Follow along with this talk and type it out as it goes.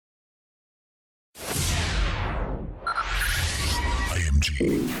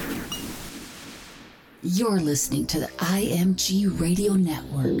IMG. You're listening to the IMG Radio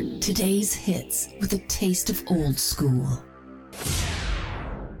Network. Today's hits with a taste of old school.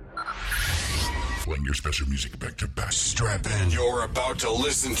 Playing your special music back to back. Strap in. You're about to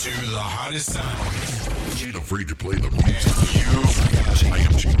listen to the hottest sound. Ain't afraid to play the music.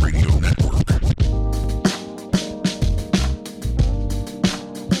 IMG Radio Network.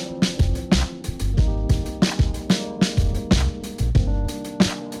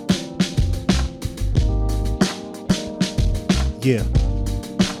 Yeah.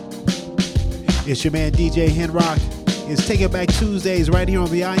 It's your man DJ Henrock. It's Take It Back Tuesdays right here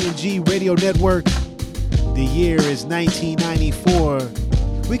on the IMG Radio Network. The year is 1994.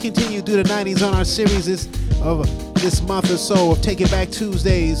 We continue through the 90s on our series of this month or so of Take It Back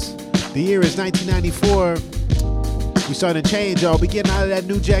Tuesdays. The year is 1994. We starting to change, y'all. We getting out of that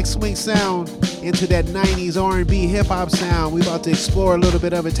New Jack Swing sound into that 90s R&B hip-hop sound. We about to explore a little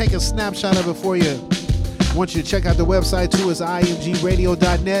bit of it. Take a snapshot of it for you. I want you to check out the website too. It's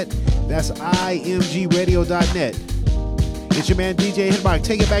imgradio.net. That's imgradio.net. It's your man DJ Henrock.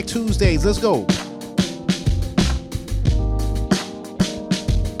 Take It Back Tuesdays. Let's go.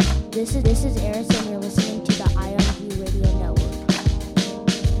 This is Eris, and you're listening to the IMG Radio Network.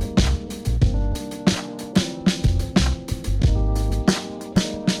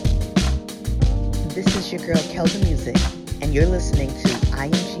 This is your girl Kelda Music, and you're listening to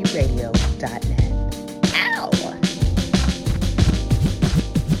imgradio.net.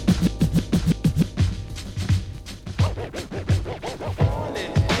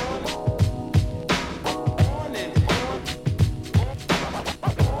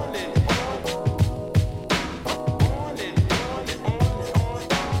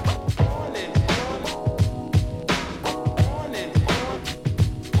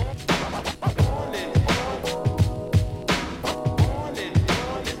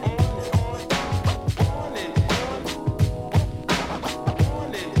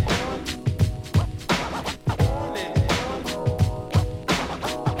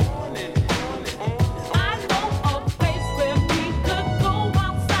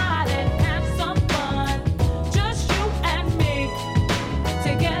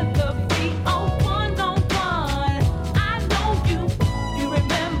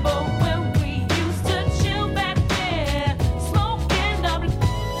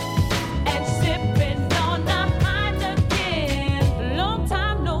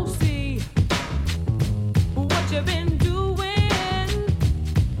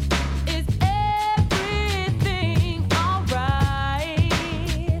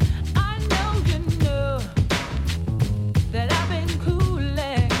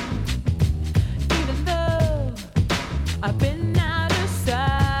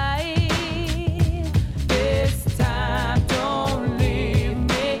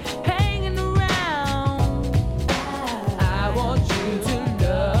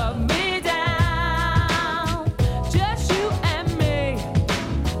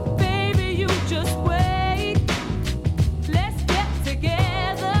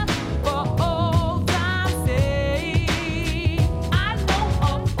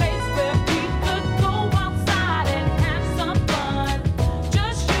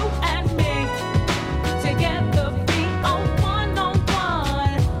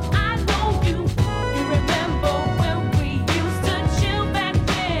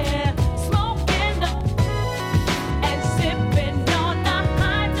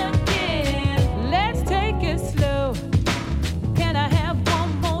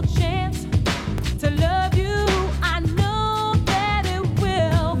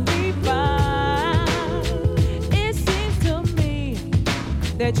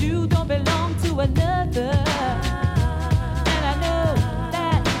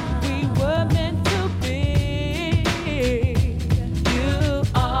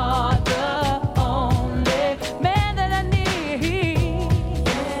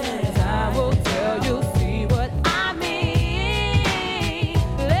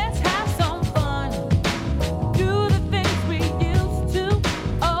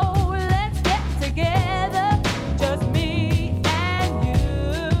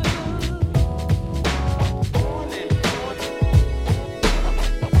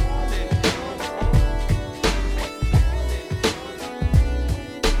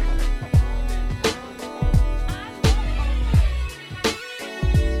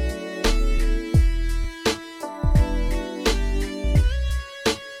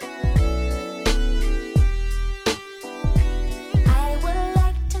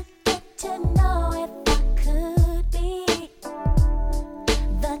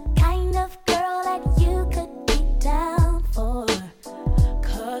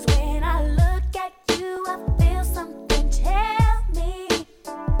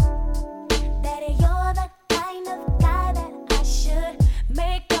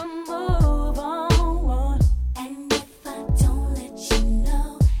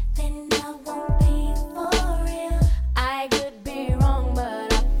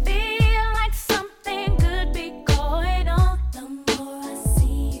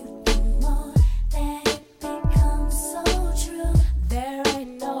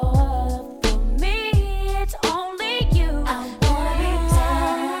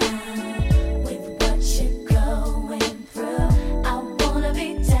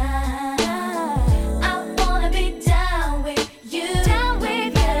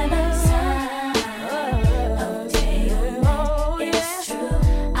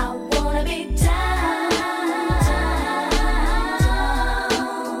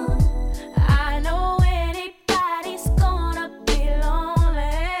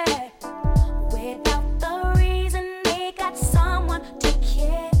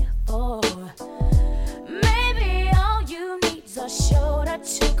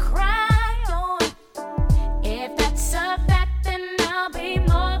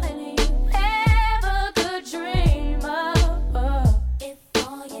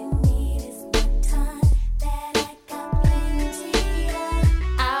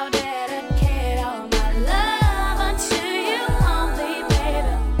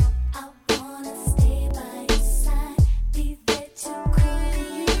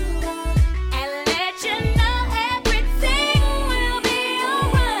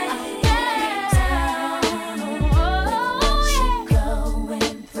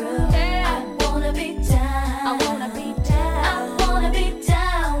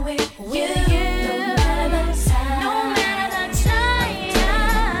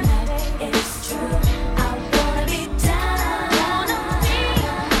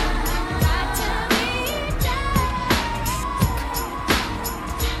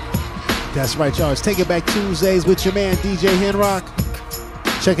 That's right, y'all. It's Take It Back Tuesdays with your man DJ Henrock.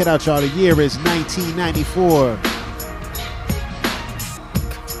 Check it out, y'all. The year is 1994.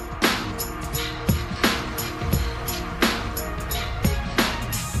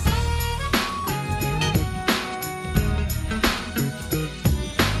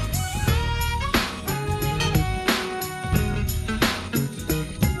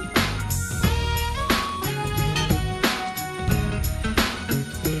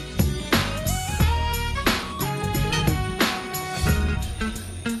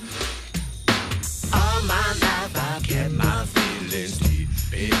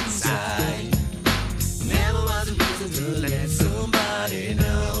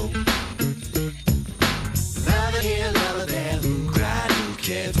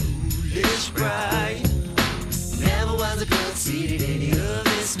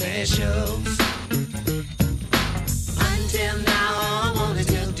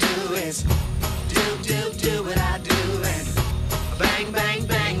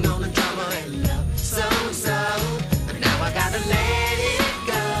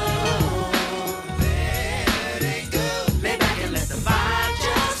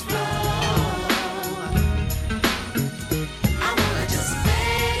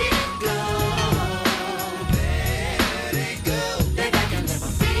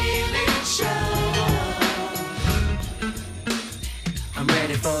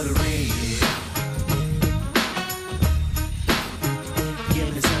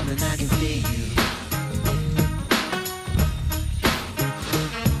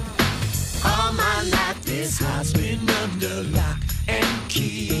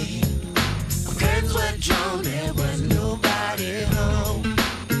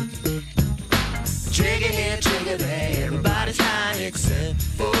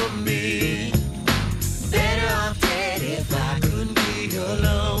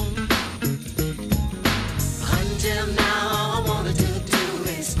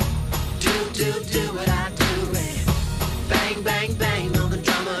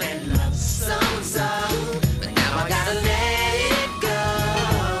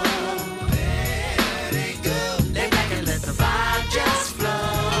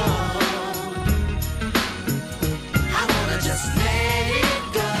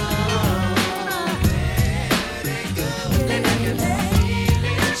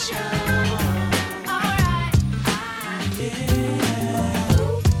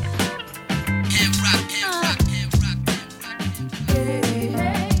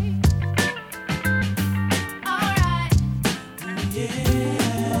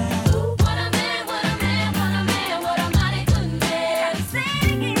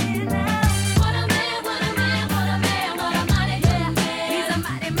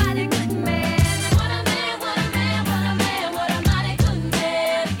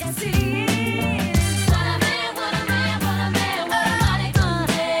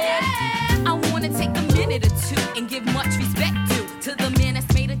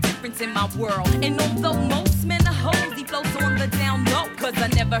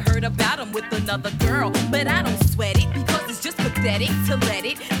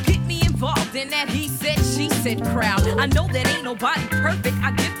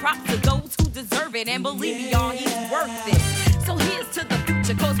 And believe me, y'all, he's worth it. So here's to the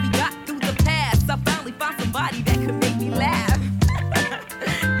future, cause we got through the past. I finally found somebody that could make me laugh.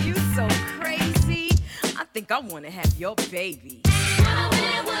 You so crazy. I think I wanna have your baby. What a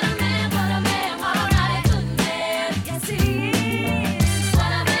man, what a man, what a man, what a mighty good man. Yes, he is. What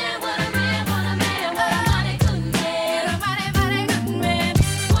a man, what a man, what a man, what a mighty good man. What a mighty, mighty good man.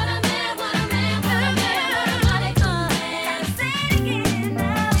 What a man, what a man, what a man, what a mighty good man. Say it again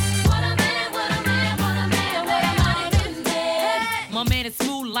now. My man is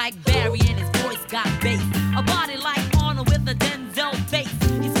smooth like Barry and his voice got bass. A body like Arnold with a Denzel face.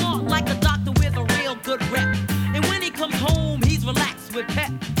 He's smart like a doctor with a real good rep. And when he comes home, he's relaxed with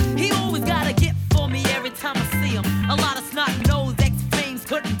pep. He always got a gift for me every time I see him. A lot of snot-nosed ex-flames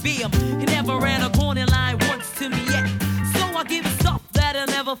couldn't be him. He never ran a corner line once to me yet. So I give him stuff that I'll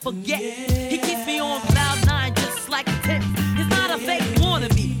never forget. He keeps me on cloud nine just like a tip. He's not a fake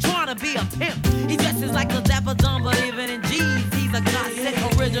wannabe, trying to be a pimp. He dresses like a dapper dumb, but even in G's, he's a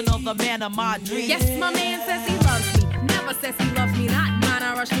godsend original, the man of my dreams. Yes, my man says he loves me. Never says he loves me not. Mine,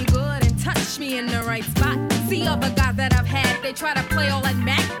 I rush me good and touch me in the right spot. See other guys that I've had, they try to play all that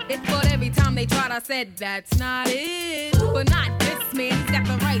Mack. But every time they tried, I said, that's not it. But not this man, he's got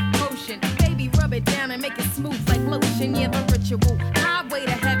the right potion. Baby, rub it down and make it smooth like lotion. Yeah, the ritual, highway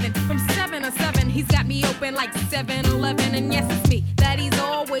to heaven. From 7 to 7, he's got me open like 7-Eleven. And yes, it's me that he's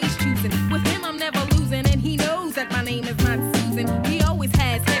always choosing. With him, I'm never losing. And he knows that my name is not Susan. He always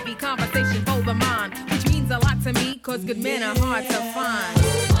has heavy conversation. 'cause good men are hard to find.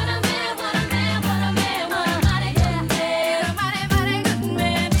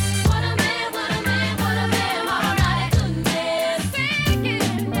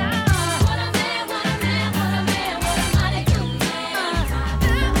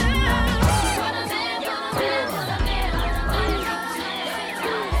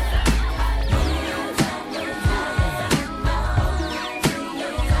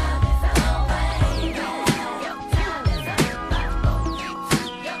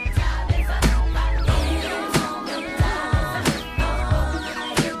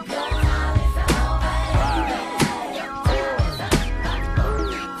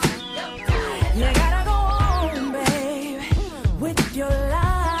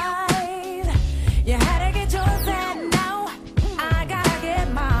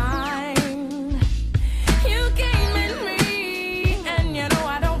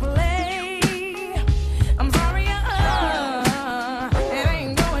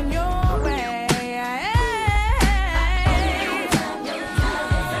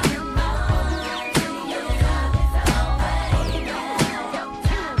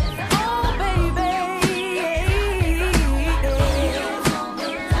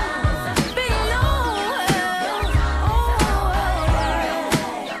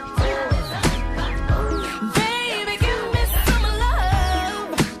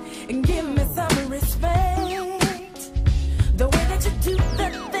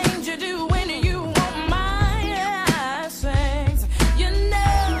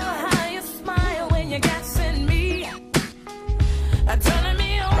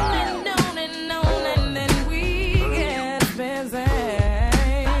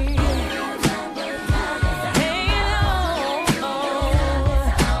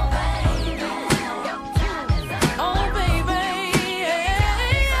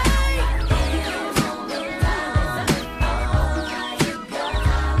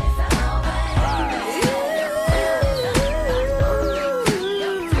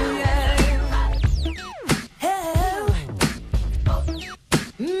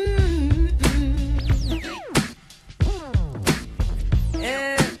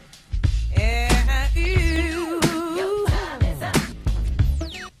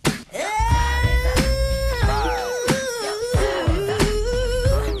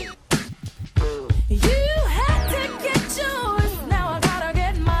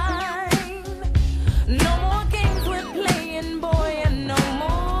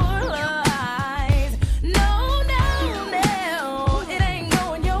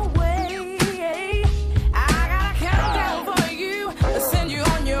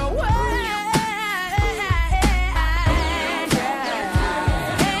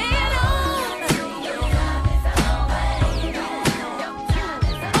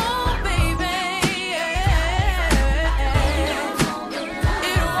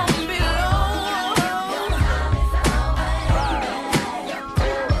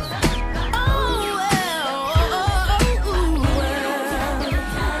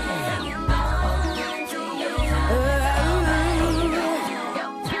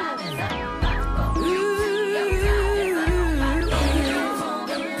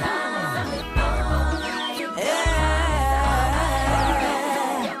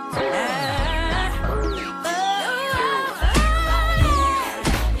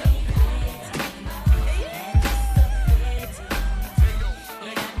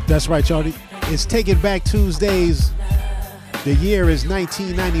 That's right, y'all. It's Taking Back Tuesdays. The year is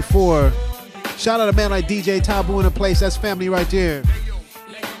 1994. Shout out to a man like DJ Taboo in the place. That's family right there.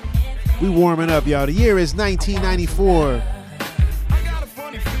 We warming up, y'all. The year is 1994. I got a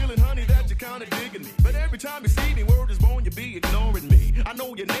funny feeling, honey, that you're kind of digging me. But every time you see me, word is born, you be ignoring me. I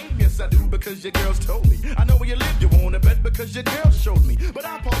know your name, yes I do, because your girls told me. I know where you live, you wanna bet, because your girls showed me. But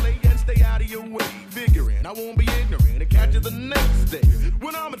I parlay and stay out of your way, figuring I won't be ignorant and catch you the next day.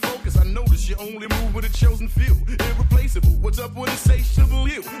 When I'm in focus, I notice you only move with a chosen few. Irreplaceable, what's up with insatiable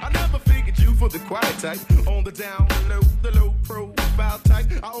you? I never figured you for the quiet type. On the down low, the low profile type.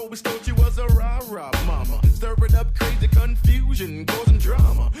 I always thought you was a rah-rah mama. Stirring up crazy confusion, causing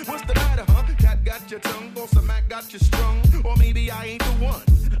drama. What's the matter, huh? Cat got your tongue, or some Mack got you strung. Or maybe I ain't the one.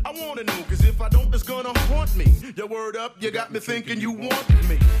 I wanna know, cause if I don't, it's gonna haunt me. Your word up, you got me thinking you want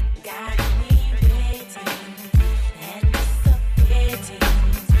me. Got me waiting, and suffocating.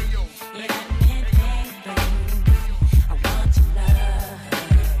 You got me thinking, I want your love.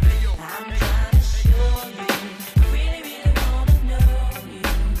 I'm trying to show you, really, really wanna know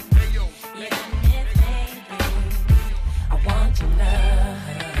you. You got me thinking, I want your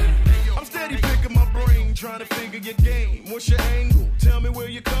love. I'm steady picking my brain, trying to figure your game. What's your angle? Tell me where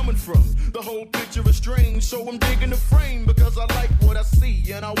you're coming from. The whole picture is strange, so I'm digging the frame because I like what I see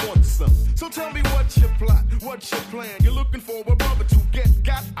and I want some. So tell me what's your plot, what's your plan? You're looking for a brother to get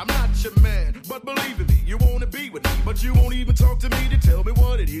got. I'm not your man, but believe in me, you wanna be with me, but you won't even talk to me to tell me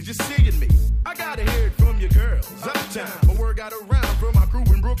what it is you're seeing me. I gotta hear it from your girls uptown. My word got around from my crew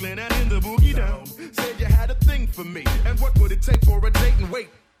in Brooklyn and in the boogie down. Said you had a thing for me, and what would it take for a date and wait?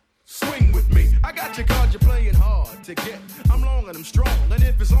 Swing with me. I got your card, you're playing hard to get. I'm long and I'm strong, and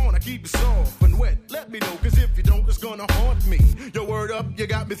if it's on, I keep it soft and wet. Let me know, cause if you don't, it's gonna haunt me. Your word up, you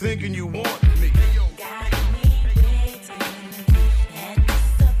got me thinking you want me. Hey, yo. Got me waiting, and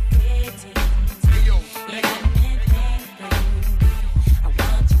disappointing. Hey, yo. You got me thinking, I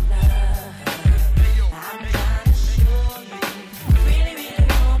want your love. Hey, yo. I'm trying to show you, really, really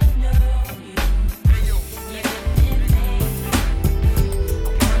wanna know you. Hey, yo. You got me thinking,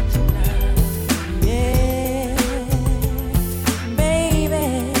 I want your love. Yeah, baby.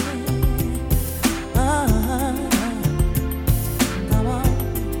 Come on.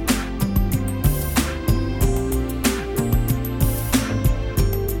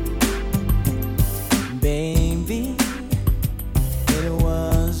 Baby, it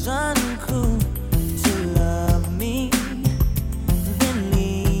was uncool to love me, then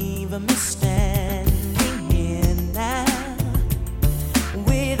leave me standing here now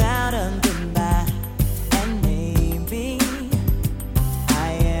without a goodbye. And maybe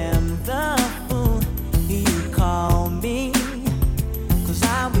I am the fool you call me, 'cause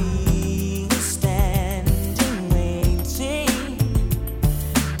I'll be standing waiting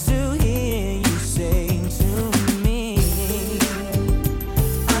to hear you say to me,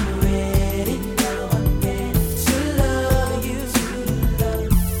 I'm ready to love you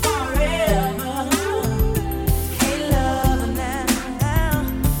for real.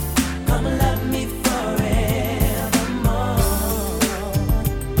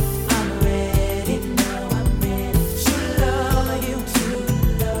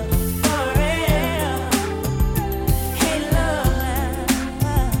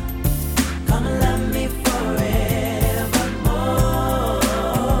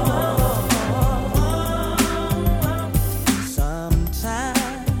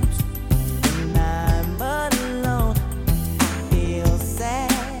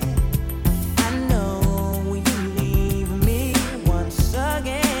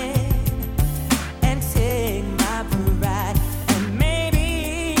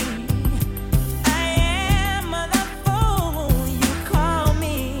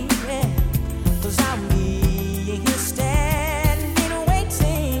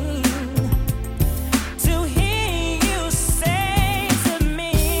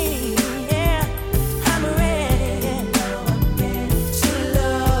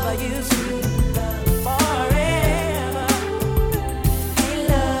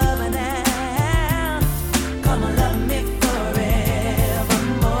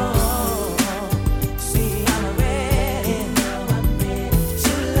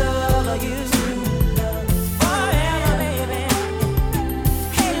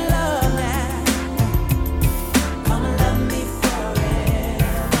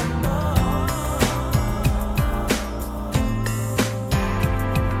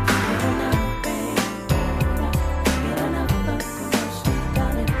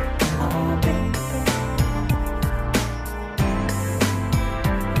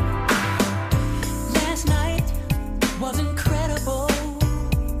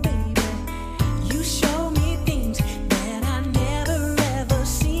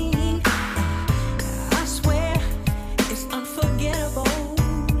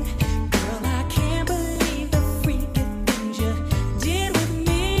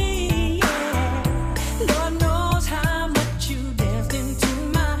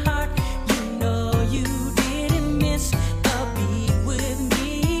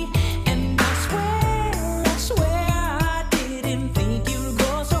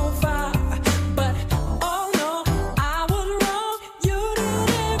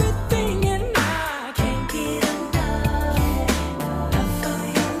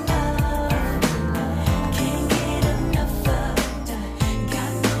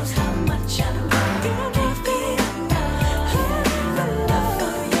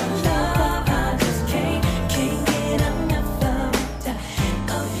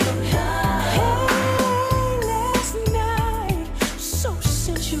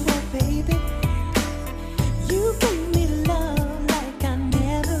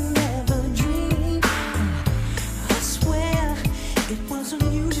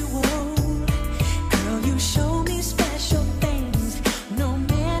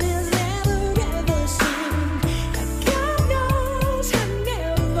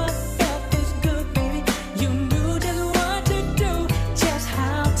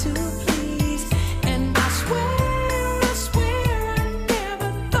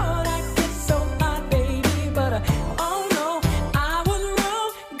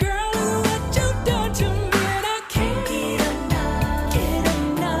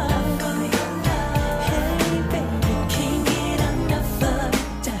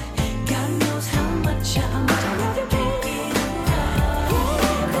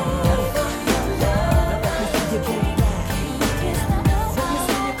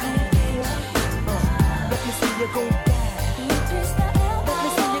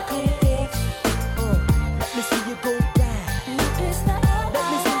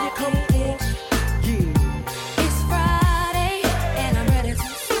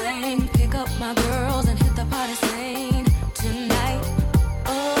 my girls and hit the party scene tonight.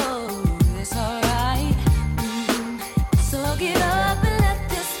 Oh, it's alright. So get up and let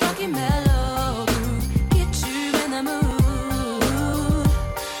this funky mellow groove get you in the mood.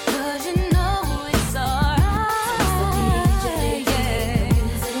 'Cause you know it's alright. Yeah.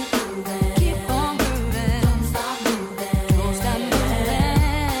 Keep on grooving. Don't stop moving. Don't stop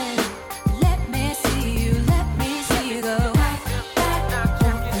moving. Let me see you go. Back, back, go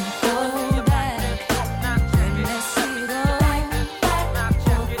back. Let me see you go. Back,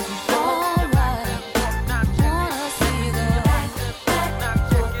 all right. Wanna see you go. Back,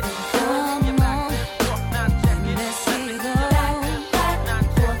 come on. Let me see you go.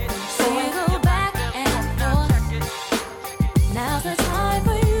 See you go back and forth. Now's the time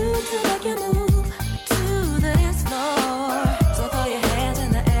for you to make your move to the dance floor. So throw your hands in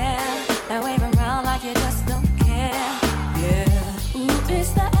the air and wave around like you just don't care. Yeah. Ooh,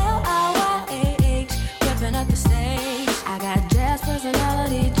 it's the LIYAH ripping up the stage. I got jazz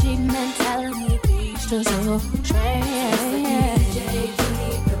personality, G mentality, beach to so train.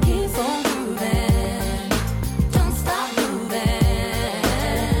 Keep on grooving. Don't stop moving.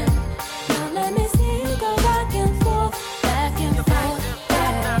 Now let me see you go back and forth, back and forth,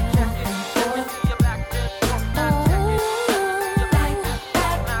 back and forth.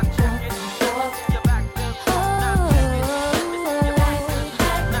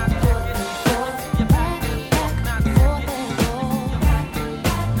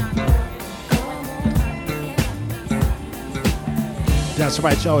 That's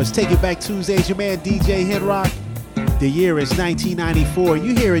right, y'all. It's Take It Back Tuesdays. Your man DJ Henrock. The year is 1994.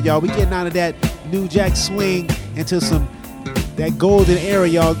 You hear it, y'all. We getting out of that New Jack swing into that golden era,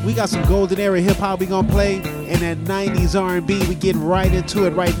 y'all. We got some golden era hip hop we gonna play, and that 90s R&B. We getting right into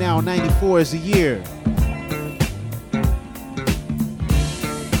it right now. 94 is the year.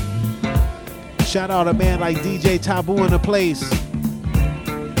 Shout out a man like DJ Taboo in the place.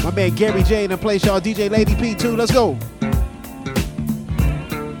 My man Gary J in the place, y'all. DJ Lady P too. Let's go.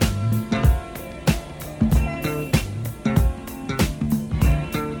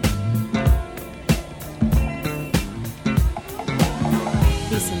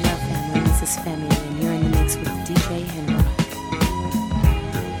 Peace and love, family. This is Femi, and you're in the mix with DJ Henry.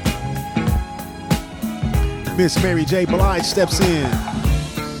 Miss Mary J. Blige steps in.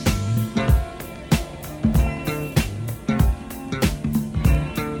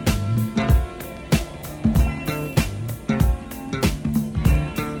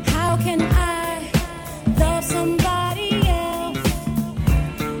 How can I love somebody else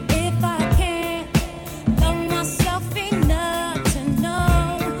if I can't love myself enough to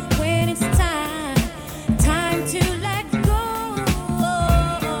know when it's time to let go?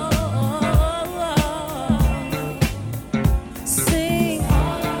 Sing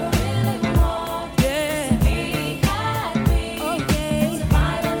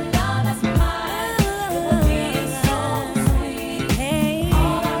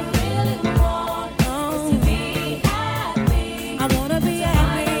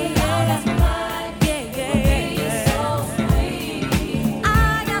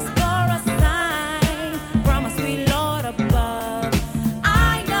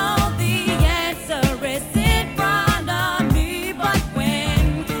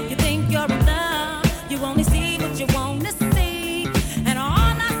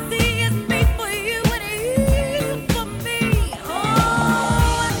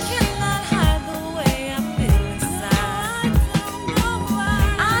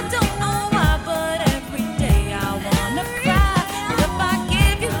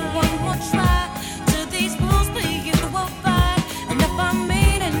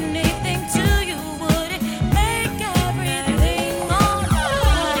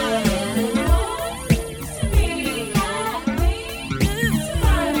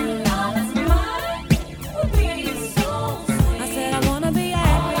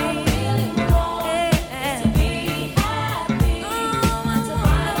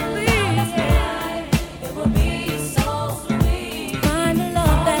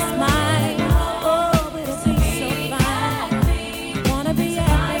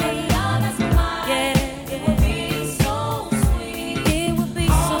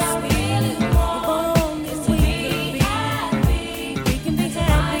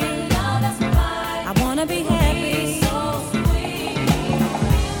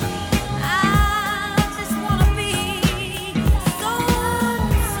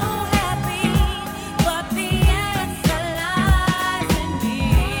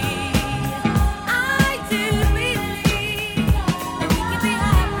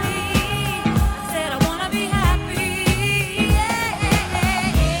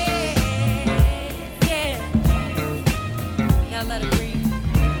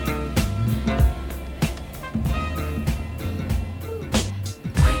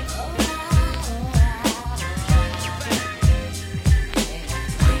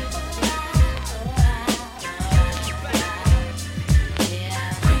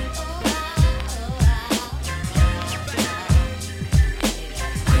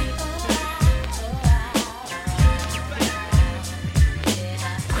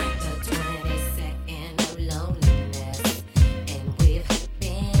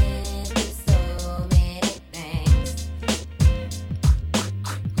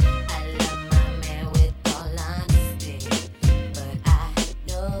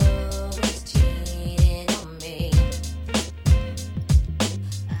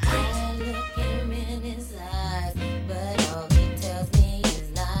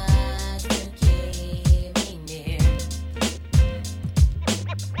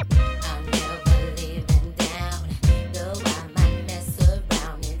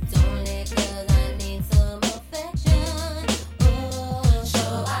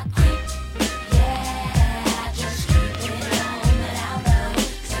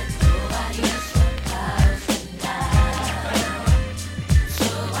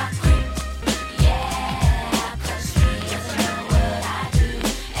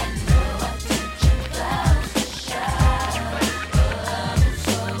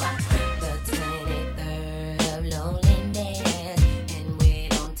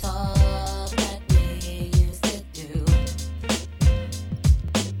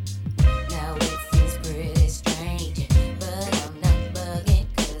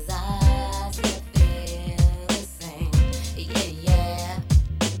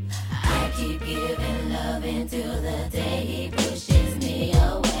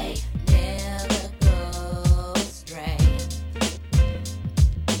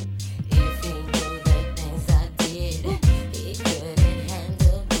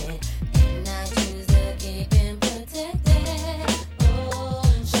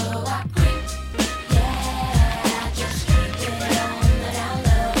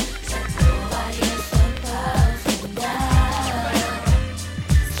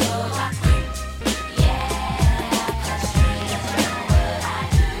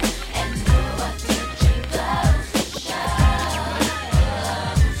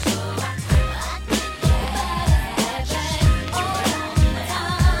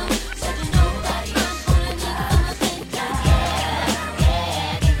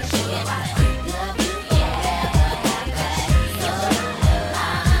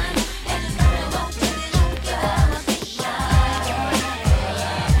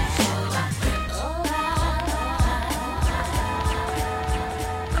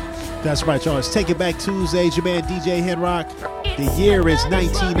That's right, y'all. It's Take It Back Tuesday. Your man DJ Henrock. The year is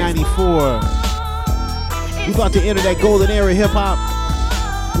 1994. We're about to enter that golden era of hip hop.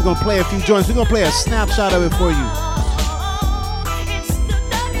 We're gonna play a few joints. We're gonna play a snapshot of it for you.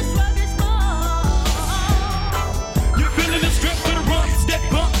 You're feeling the strip for the run, step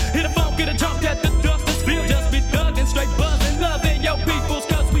bump, hit a funk, get a jump at the dust. This feel just be thugging, straight buzzing, loving your peoples,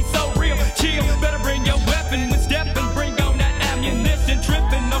 cause we so real. Chill, better bring your weapon when stepping, bring on that ammunition,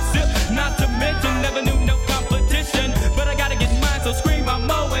 tripping, no sip, not to mention, never knew no competition. But I gotta get mine, so scream I'm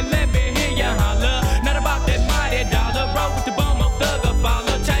Mo and let me hear ya holler. Not about that mighty dollar, roll with the bomb of thugger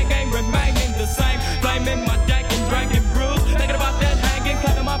follow. Chain game remaining the same, flaming my deck and drinking brews. Thinking about that hanging,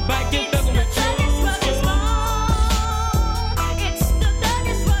 clapping my back and thugging with you.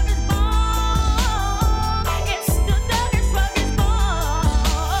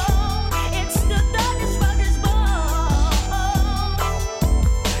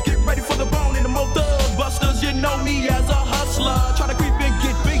 You know me as a hustler, try to creep and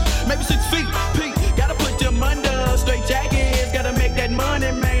get beat, maybe 6 feet, Pete, gotta put them under, straight jackets, gotta make that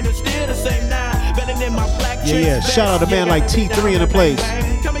money, man, it's still the same now, better than my black Yeah, shout out to man like T3 in the place.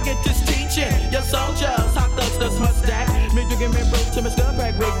 Come and get this teaching, your soldiers, hot thugs, that's my stack, me drinking me brew to my skull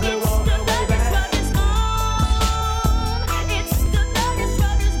crack, big blue all the way back.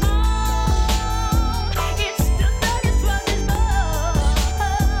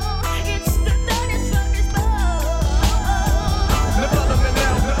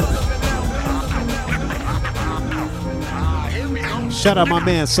 Shout out my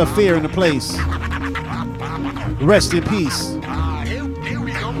man Saafir in the place. Rest in peace.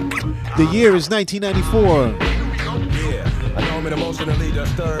 The year is 1994. I know I'm an emotionally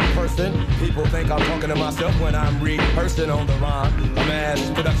disturbed person. People think I'm talking to myself when I'm rehearsing on the rhyme. A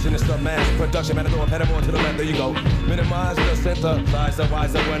mass production is a mass production. Man, I throw a pedal more to the left, there you go. Minimize the synthesizer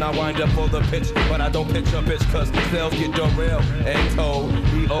wiser when I wind up for the pitch. But I don't pitch a bitch cause sales get derailed and told.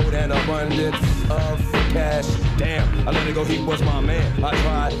 We owed an abundance of cash. Damn, I let it go, he was my man. I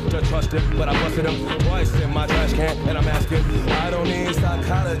tried to trust him, but I busted him twice in my trash can. And I'm asking, I don't need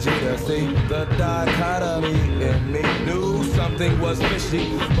psychology to see the dichotomy in me. Knew something was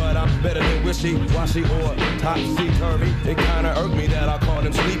fishy, but I'm better than wishy-washy or topsy-turvy. It kinda irked me that I caught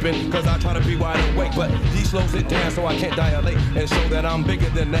him sleeping, cause I try to be wide awake, but he slows it down so I can't dilate and show that I'm bigger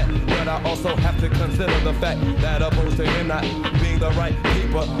than that. But I also have to consider the fact that opposed to him not being the right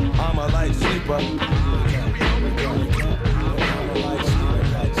keeper, I'm a light sleeper.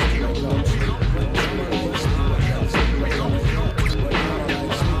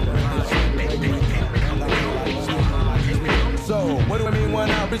 So, what do I mean when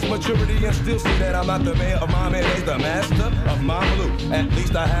I reach maturity and still see that I'm not the mayor of my man, he's the master of my blue? At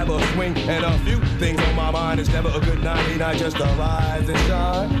least I have a swing and a few things on my mind. It's never a good night, not just a rise and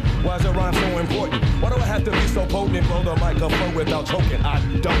shine. Why is a rhyme so important? Why do I have to be so potent and blow the microphone without choking? I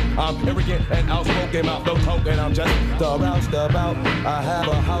don't. I'm arrogant and outspoken, mouth no token. I'm just the roustabout. I have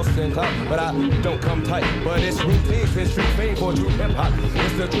a house in clout, but I don't come tight. But it's routine, it's street fame for true hip hop.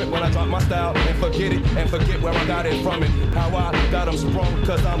 It's the trip when I drop my style and forget it and forget where I got it from and how I got them sprung.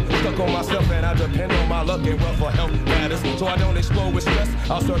 Cause I'm stuck on myself and I depend on my luck and wealth for health matters. So I don't explode with stress.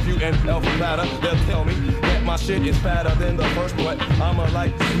 I'll serve you an elf platter. They'll tell me that my shit is fatter than the first, but I'm a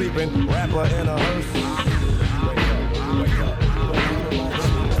light sleeping rapper in a hearse.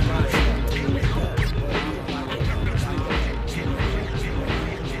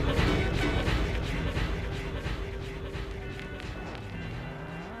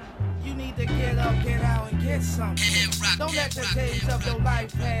 You need to get up, get out, and get something. Don't let the days of your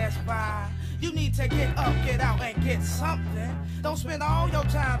life pass by. You need to get up, get out, and get something. Don't spend all your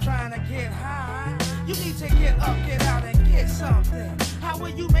time trying to get high. You need to get up, get out, and get something. How will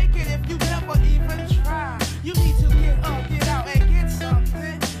you make it if you never even try? You need to get up, get out, and get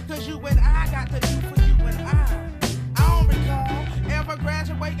something. Cause you and I got to do for you and I don't recall ever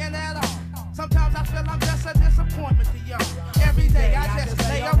graduating at all. Sometimes I feel I'm just a disappointment to y'all. Every day I just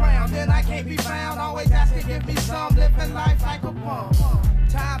lay around, then I can't be found. Always ask to give me some, living life like a bum.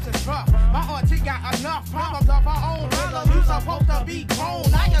 Times is rough. My auntie got enough problems of her own. Brother, you supposed to be grown.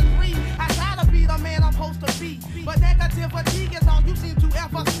 I agree. I try to be the man I'm supposed to be, but negativity is all you seem to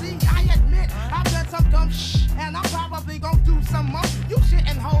ever see. I admit I've done some dumb shh, and I'm probably gonna do some more. You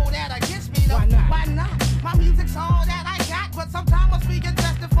shouldn't hold that against me though. Why not? My music's all that I got, but sometimes must be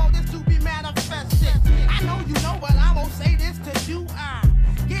invested for this to be manifested. I know you know, but I'm gonna say this to you. I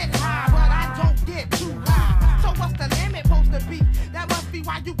get high, but I don't get too high. So what's the limit supposed to be? That must be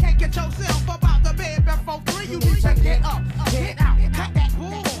why you can't get yourself up out the bed before 3. You need to get up, get out, cut that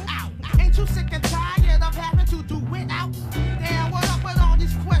bull out. Ain't you sick and tired of having to do it out? Damn, what up with all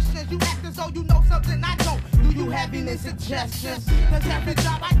these questions? You any suggestions. Cause every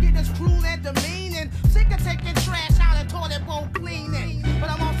job I get is cruel and demeaning. Sick of taking trash out and toilet bowl cleaning.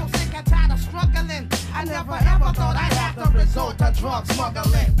 But I'm also sick and tired of struggling. I never ever thought I'd have to resort to drug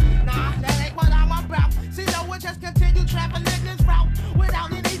smuggling. Nah, that ain't what I'm about. See, no one just continue traveling this route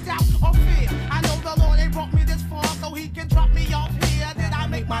without any doubt or fear. I know the Lord ain't brought me this far so he can drop me off here. Did I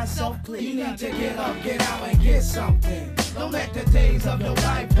make myself clear? You need to get up, get out, and get something. Don't let the days of your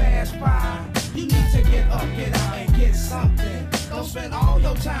life pass by. You need to get up, get out, and get something. Don't spend all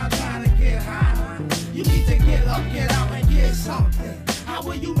your time trying to get high. You need to get up, get out, and get something. How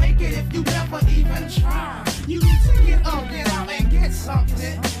will you make it if you never even try? You need to get up, get out, and get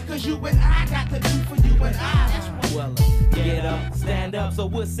something. Cause you and I got to do for you and I. That's what well, get up, stand up, so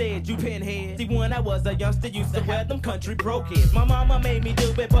what said you pinhead? See, when I was a youngster, used to wear them country pro kids. My mama made me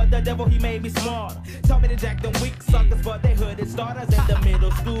do it, but the devil, he made me smarter. Taught me to jack them weak suckers, but they hooded starters. In the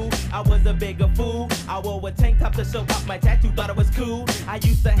middle school, I was a bigger fool. I wore a tank top to show off my tattoo, thought it was cool. I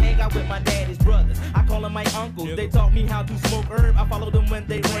used to hang out with my daddy's brothers. I call them my uncles. They taught me how to smoke herb. I followed them when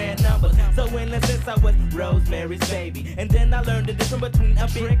they ran numbers. So in a sense, I was Rosemary's baby. And then I learned the difference between a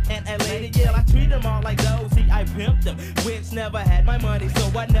brick and a lady. Yeah, I treat them all like those. See, I pimped them. Which never had my money,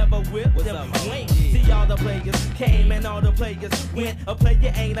 so I never whipped them. Wink. See, all the players came and all the players went. A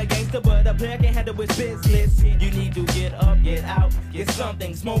player ain't a gangster, but a player can handle his business. You need to get up, get out, get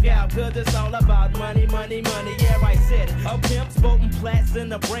something, smoke out, cause it's all about money, money, money. Yeah, I said it. A pimp, spoken plats,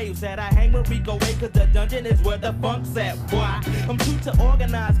 and the Braves said I hang with Rico Ray, cause the dungeon is where the funk's at. Why? I'm too to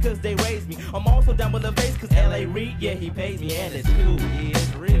organize, cause they raised me. I'm also down with the face, cause L.A. Reid, yeah, he pays me, and it's cool. Yeah,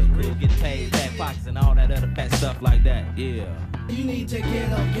 it's real cool. Get paid, fat pockets, and all that other fat stuff like that. Yeah. You need to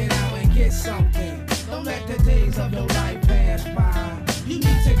get up, get out, and get something. Don't let the days of your life pass by. You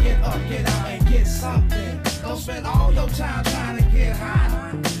need to get up, get out, and get something. Don't spend all your time trying to get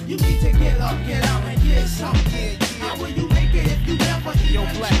high. You need to get up, get out, and get something. How will you make it if you never even Yo,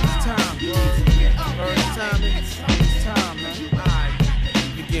 Black, it's time. You need to get up, Bird, get out, time, and get something. it's time, man.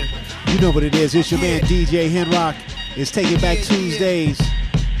 Alright, begin. You know what it is. It's your man DJ Henrock. It's Taking Back Tuesdays.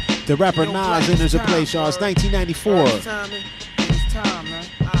 The rapper Nas enters the place, y'all. It's 1994. It's time, man.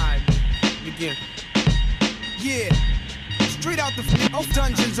 Alright, begin. Yeah, straight out the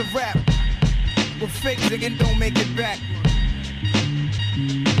dungeons of rap. We're fake and don't make it back.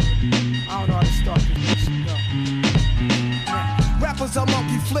 I don't know how to start this. Go. Rappers are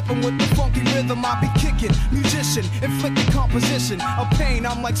monkey flipping with the funky rhythm I be kicking. Musician, inflicting composition of pain.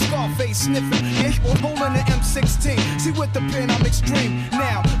 I'm like Scarface sniffing. Yeah, holding the M16. See with the pen I'm extreme.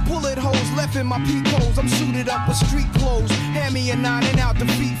 Now bullet holes left in my peak holes. I'm suited up with street clothes. Hand me a 9 and out the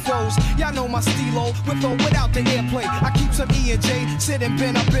feet foes. Y'all know my stilo with or without the airplay. I keep some E and J sitting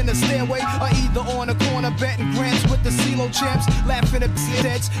bent up in the stairway, or either on the corner betting grants with the CeeLo champs. Laughing at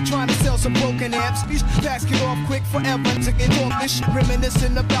heads, trying to sell some broken amps. These packs get off quick forever to get off this shit.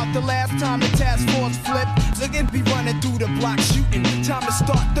 Reminiscing about the last time the task force flipped. Again, be running through the block shooting. Time to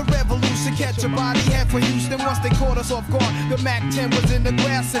start the revolution. Catch a body head for Houston. Once they caught us off guard, the Mack 10 was in the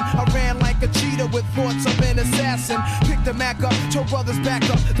grass, and I ran like a cheetah with thoughts of an assassin. Picked the Mack up, told brothers back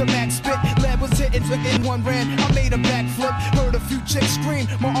up. The Mack spit, lead was hitting, in one ran. I made a backflip, heard a few chicks scream.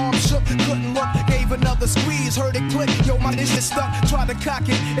 My arm shook, couldn't look, gave another squeeze, heard it click. Yo, my dish is stuck, tried to cock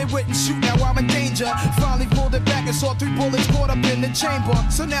it, it wouldn't shoot. Now I'm in danger. Finally pulled it back and saw 3 bullets caught up in the chamber.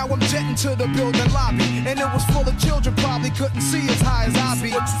 So now I'm jetting to the building lobby, and it was full of children, probably couldn't see as high as I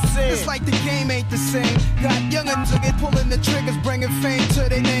be. It's like the game ain't the same. Got young'uns again pulling the triggers, bringing fame to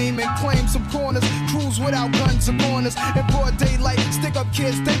their name and claim some corners. Crews without guns upon us. In broad daylight, stick up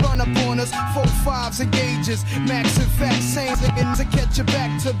kids, they run up on us. 4-5s and gauges, max and facts, same niggas to catch you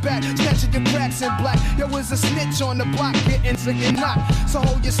back to back, catching your cracks in black. Yo, is a snitch on the block, getting knocked. So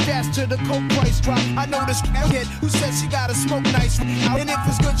hold your stats to the coke price drop. I know this kid who says she gotta smoke nice. And if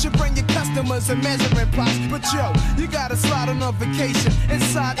it's good, you bring your customers and measuring plots. But yo, you gotta slide on a vacation.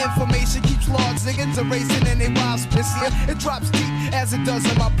 Inside information keeps logs, niggas erasing and they wives pissy. It drops deep as it does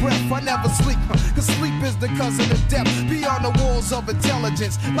in my breath. I never sleep, cause sleep is the cousin of death. Beyond the walls of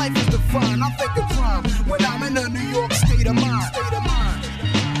intelligence, life is defined. I think of crime when I'm in a New York state of mind. State of mind.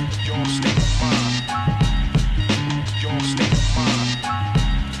 Your state of mind. Your state of mind.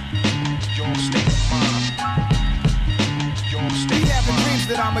 Your state of mind. Your state of mind. Be having dreams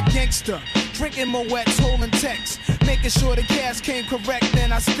that I'm a gangster. Drinking Moet's, holding texts, making sure the cash came correct.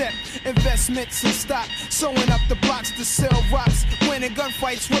 Then I stepped investments and stock, sewing up the blocks to sell rocks, winning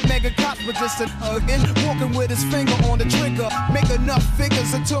gunfights with mega cops, but just again walking with his finger on the trigger. Make enough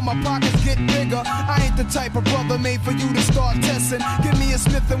figures until my pockets get bigger. I ain't the type of brother made for you to start testing. Give me a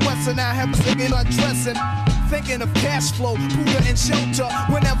Smith & Wesson, I have a undressing. thinking of cash flow, Buddha and shelter.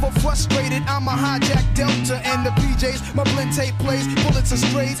 Whenever frustrated, I'm a hijack Delta and the PJs. My blend tape plays, bullets and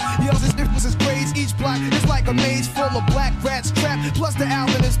strays. Yells as difference is grades. Each block is like a maze full of black rats trapped. Plus the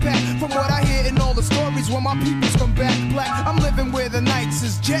Allen is packed. From what I hear in all the stories, when my peoples come back black, I'm living where the nights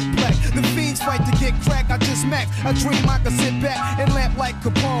is jet black. The fiends fight to get crack. I just max. I dream I could sit back and lamp like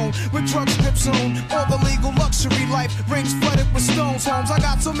Capone with drug strips on. All the legal luxury life rings flooded with stones. Homes. I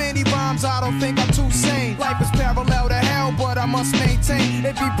got so many rhymes, I don't think I'm too sane. Life is parallel to hell, but I must maintain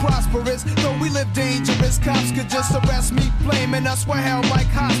it be prosperous. Though we live dangerous, cops could just arrest me, blaming us for hell like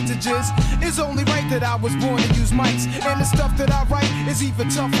hostages. It's only right that I was born to use mics, and the stuff that I write is even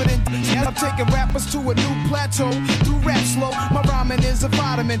tougher than. I'm taking rappers to a new plateau through rap slow. My rhyming is a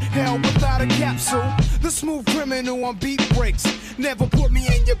vitamin, hell without a capsule. The smooth criminal on beat breaks. Never put me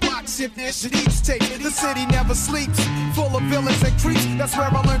in your box if this shit eats tape. The city never sleeps, full of villains and creeps. That's where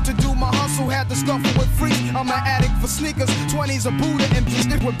I learned to do my hustle, had to scuffle with freaks. I'm an addict for sneakers, 20s a Buddha and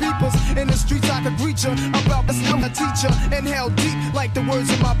stick with beepers. In the streets I could greet you about this, I'm a teacher. Inhale deep like the words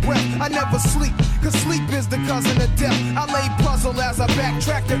in my breath. I never sleep, cause sleep is the cousin of death. I lay puzzle as I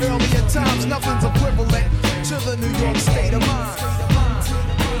backtrack to earlier times. Nothing's equivalent to the New York state of mind.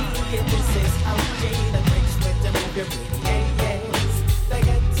 This is OJ, the mix with the movie. The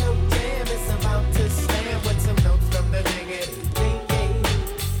Ghetto jam is about to slam with some notes from the diggity.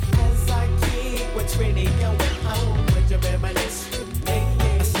 As I keep what's really going on with your reminisce with me.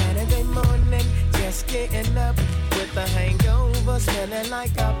 A Saturday morning, just getting up with a hangover, smelling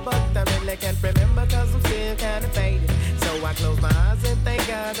like a butt. I really can't remember cause I'm still kinda faded. So I close my eyes and thank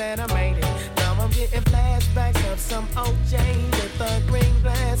God that I made it. Now I'm getting flashbacks of some OJ with a green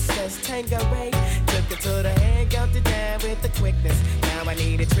glass. Let's Tangeray. Took it to the head, got it down with the quickness. Now I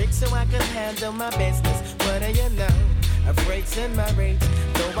need a trick so I can handle my business. What do you know? A breaks in my reach.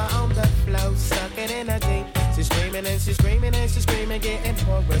 Though I on the flow, stuck it in a deep. She's screaming and she's screaming and she's screaming, getting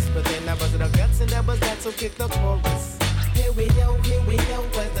porous. But then I busted her guts and that was that, so kick the chorus. Here we go,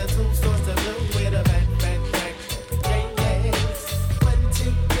 with the two stores to blue with a bang, bang, bang. Yes. 1,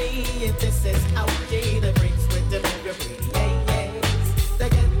 2, 3, if this is OJ, the breaks with the movie. Yes. The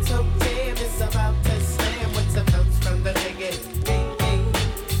Ghetto jam is about to slam with some notes from the diggity.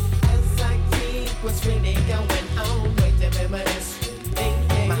 As I keep what's really going on with the reminisce.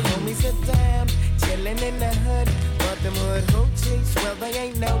 My homies are down, chilling in the hood, but them hood hoochies, well they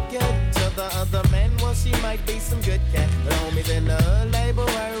ain't no good. To the other man, well she might be some good cat. The homies in the hood label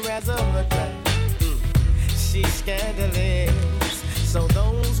her as a hood rat. She's scandalous, so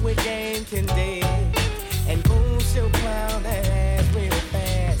those with game can dig. And boom, she'll plow that ass real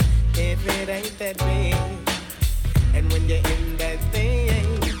fast if it ain't that big. And when you're in that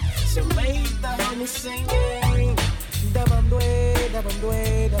thing, she'll make the homies singing. Dabam-dway,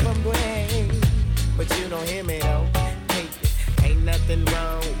 dabam-dway, dabam-dway. But you don't hear me though. Hey, ain't nothing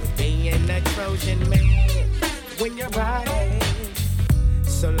wrong with being a Trojan man when you're riding.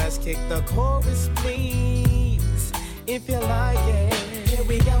 So let's kick the chorus, please, if you like it. Here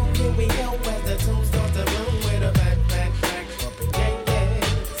we go, as the tunes start to bloom with a back, bumping yes.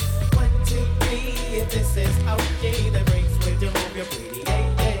 1, 2, 3, if this is OJ, the breaks with your move, your pretty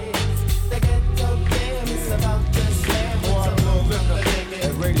yes. The Ghetto jam is about to slam.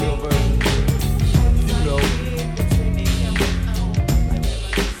 That radio version, you know.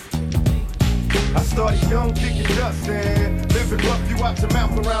 I started young, kicking dust, man. Living rough, you watch your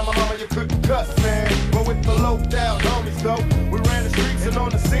mouth around my mama, you couldn't cuss, man. But with the low down homies, though, we ran the streets and on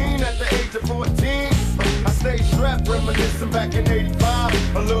the scene at the age of 14. I stayed strapped, reminiscing back in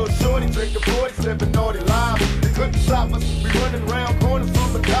 85. A little shorty, drinking 40s, living naughty lives. They couldn't stop us, we running around corners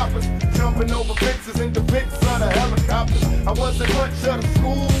full of coppers. Jumping over fences in defense of the helicopters. I wasn't much of the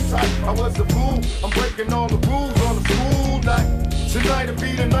school type, I was a fool. I'm breaking all the rules on a school night. Tonight'll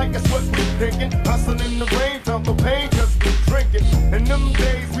be the night, that's what we thinking. Hustling in the rain, felt no pain, cause we drinking. In them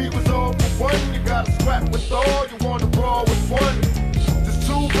days, we was all for one. You gotta scrap with all, you wanna brawl with one. Just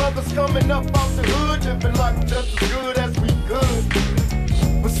two brothers coming up out the hood, living life just as good as we could.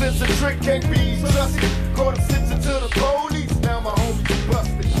 But since the trick can't be trusted, caught him snitching to the police, now my homies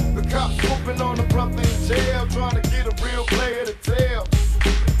busted. The cops whooping on the brother in jail, trying to get a real player to tell.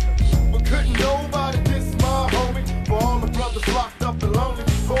 But couldn't nobody diss my homie, for all the brothers locked up and lonely.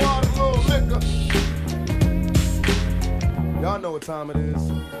 Pour out a little liquor. Y'all know what time it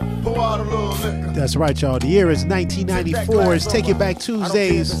is. Pour out a little liquor. That's right, y'all. The year is 1994. It's Take It Back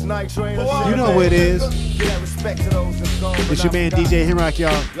Tuesdays. You know what it is. It's your man DJ Henrock,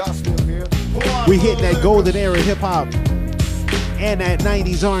 y'all. We hitting that golden era hip hop and that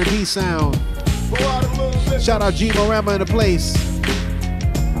 90s R&B sound. Shout out G Morama in the place.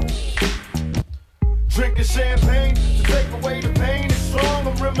 Drinking champagne to take away the pain. It's strong.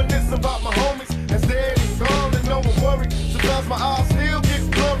 I'm reminiscing about my homies that's dead and gone and no one worried. Sometimes my eyes still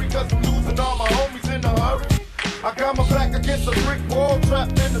get blurry cause I'm losing all my homies in a hurry. I got my back against a brick wall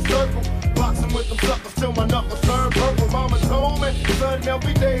trapped in a circle. Boxing with them suckers till my knuckles turn purple. Mama told me, son, there'll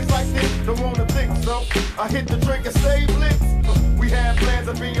be days like this. Don't wanna think so. I hit the drink and stay blitz. We had plans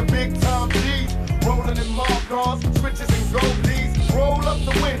of being big time G's. Rolling in mark cars, switches and gold D's. Roll up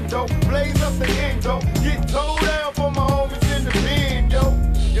the window, blaze up the endo. Get towed down for my homies in the pen, yo.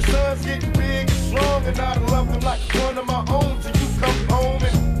 Your son's getting big and strong, and I love him like one of my own till you come home.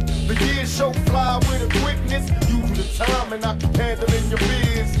 And the years show fly with a quickness. You do the time and I can handle in your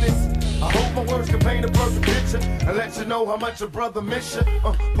business. I hope my words can paint a perfect picture and let you know how much a brother miss you.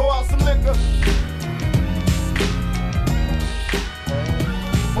 Pour out some liquor.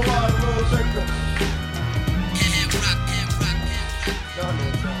 Pour out a little liquor.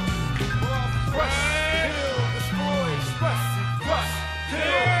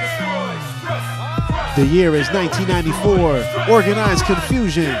 The year is 1994. Organized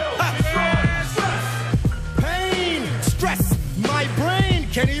confusion. Pain, stress, my brain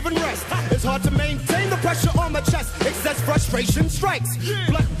can't even rest. It's hard to maintain the pressure on my chest. Excess frustration strikes.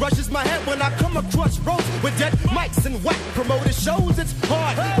 Blood rushes my head when I come across roads with dead mics and whack promoted shows. It's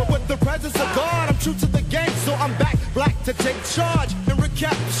hard, but with the presence of God, I'm true to the game, so I'm back black to take charge and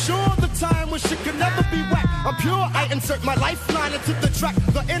recap. Sure, the time when shit could never be whack. I'm pure, I insert my lifeline into the track.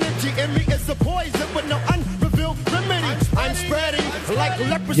 The energy in me is a poison with no unrevealed remedy. I'm spreading like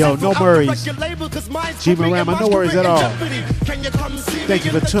leprosy. Yo, no worries. G-Maram, no worries at all. Can you come see Thank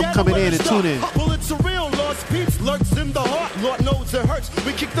you for coming in and tuning in. Well, it's a real lost peeps lurks in the heart. Lord knows it hurts.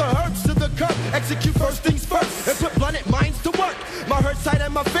 We kick the herbs to the curb. Execute first things first and put blunted minds to work. My hurt side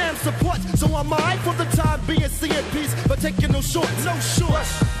and my fam support. So I'm mine for the time being, seeing peace, but taking no shorts. No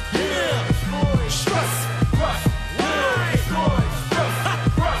shorts. Yeah. Stress. Crush. Will. Destroy. Stress.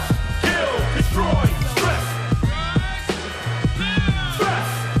 Crush. Kill. Destroy. Stress. Stress.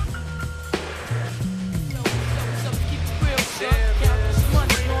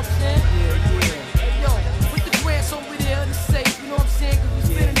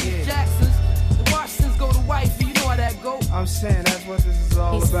 I'm saying that's what this is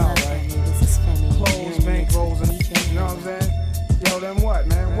all about, right? This is Femi. Clothes, bank rolls, and you know what I'm saying? Yo, then what,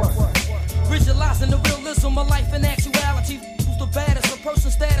 man? What? Visualizing the realism of life and actuality. Who's the baddest? A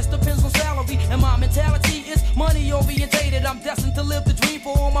person's status depends on salary. And my mentality is money orientated. I'm destined to live the dream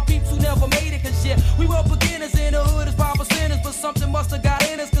for all my peeps who never made it. Cause yeah, we were beginners in the hood as 5%ers. But something must have got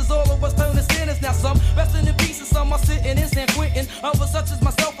in us, cause all of us turned to sinners. Now some resting in peace and some are sitting in San Quentin. Others such as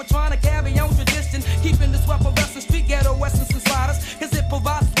myself are trying to carry on tradition. Keeping this weapon wrestling street ghetto essence inside us. Cause it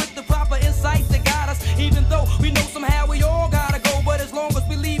provides us with the proper insight to guide us. Even though we know somehow we all gotta go. But as long as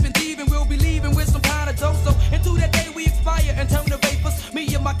we leave and thieving, we'll be leaving with some kind of dough. So into that day we expire and turn to vapors. Me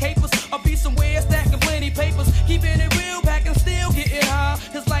and my capers, I'll be somewhere stacking plenty papers. Keeping it real, back and still getting high.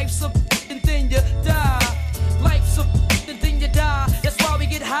 Cause life's a and then you die. Life's a and then you die. That's why we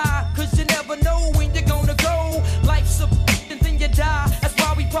get high. Cause you never know when you're gonna go. Life's a and then you die. That's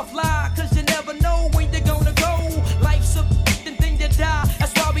why we puff lie. Cause you never know when you're gonna go. Life's a and then you die.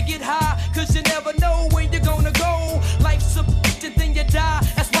 That's why we get high. Cause you never know when you're gonna go. Life's a and then you die.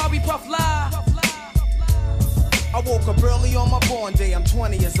 That's why we puff lie. I woke up early on my born day. I'm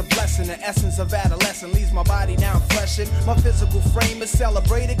 20 is a blessing. The essence of adolescence leaves my body now fleshing. My physical frame is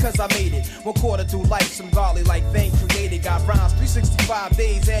celebrated cause I made it. 1/4 through life, some godly like thing created. Got rhymes 365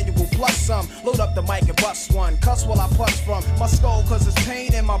 days annual plus some. Load up the mic and bust one. Cuss while I push from my skull cause it's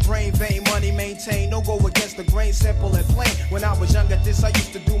pain in my brain vein. Money maintain, no go against the grain, simple and plain. When I was younger, this I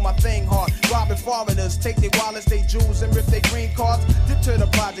used to do my thing hard. Robbing foreigners, take their wallets, they jewels, and rip their green cards. Dip to the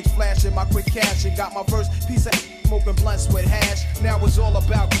projects, flashing my quick cash and got my first piece of smoking blunts with hash. Now it's all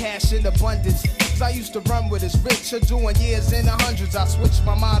about cash in abundance. Cause I used to run with this rich, doing years in the hundreds. I switched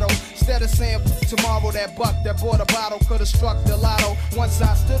my motto. Instead of saying tomorrow, that buck that bought a bottle could've struck the lotto. Once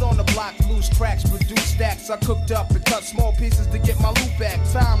I stood on the block, loose cracks, produced stacks. I cooked up and cut small pieces to get my loot back.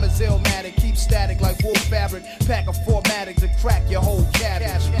 Time is illmatic, keep static like wool fabric. Pack a 4-matic to crack your whole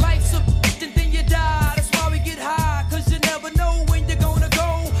cabbage. Life's a and then you die. That's why we get high. Cause you never know when you're gonna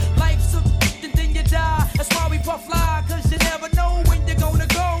go. Life's a and then you die. That's why we puff fly. Cause you never know when you're gonna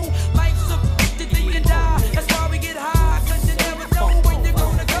go. Life's a and then you die. That's why we get high. Cause you never know when you're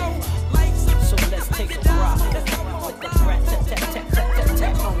gonna go. Life's a so let's take a ride.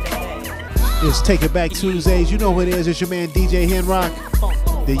 It's Take It Back Tuesdays. You know what it is. It's your man DJ Henrock.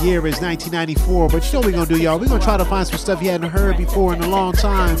 The year is 1994. But you know what we're going to do, y'all? We're going to try to find some stuff you hadn't heard before in a long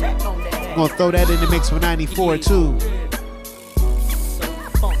time. We're going to throw that in the mix for 94 too.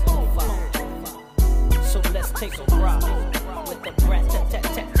 take a rock with the Brat.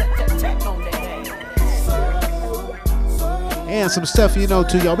 Tap on that ass. And some stuff you know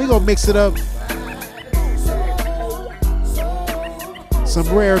too, y'all. We gonna mix it up. Some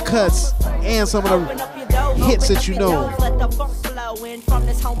rare cuts and some of the hits that you know. Let the funk flow in from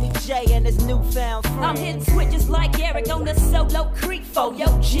this homie Jay and his newfound friend. I'm hitting switches like Eric on the solo creek for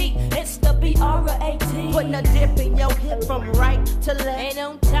yo G. It's the BRAT. Putting a dip in your hip from right to left. And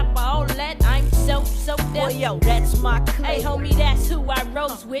on top of all that, I'm so deaf. Boy, yo, that's my clique. Hey, homie, that's who I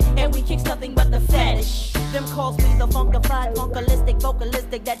rose with. And we kicks nothing but the fattest. Them calls me the Funkdafied, funkalistic,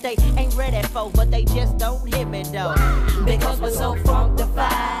 vocalistic that they ain't ready for, but they just don't hear me though. Because we're so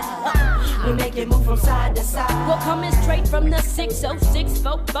Funkdafied. We make it move from side to side. Well, coming straight from the 606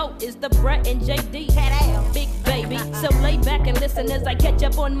 boat is the Brat and JD. Big baby. So lay back and listen as I catch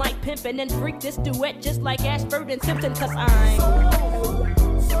up on my pimpin' and freak this duet just like Ashford and Simpson, cause I'm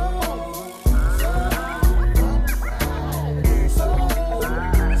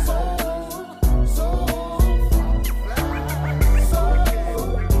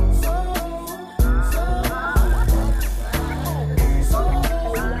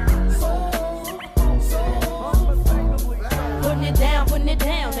putting it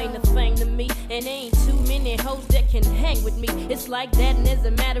down ain't a thing to me, and ain't too many hoes that can hang with me. It's like that, and as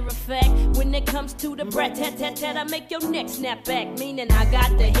a matter of fact, when it comes to the Brat, tat, I make your neck snap back. Meaning I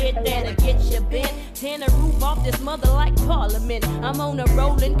got the hit that'll get you bent. Tear the roof off this mother like Parliament. I'm on a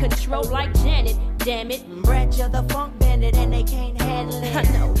rollin' control like Janet. Damn it, Brat, you're the funk bandit and they can't handle it. I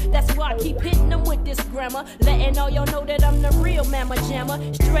know, that's why I keep hitting them with this grammar, letting all y'all know that I'm the real mamma jammer.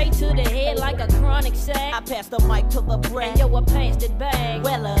 Straight to the head like a chronic sack. I pass the mic to the Brat, and yo, I passed it back.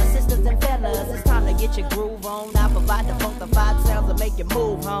 Well, sisters and fellas, it's time to get your groove on. I provide the Funkdafied sounds that make you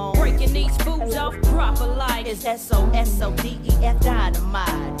move home. Breaking these fools off proper like it's SOSODEF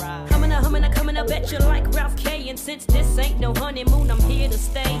dynamite. Coming up at you like Ralph K. And since this ain't no honeymoon, I'm here to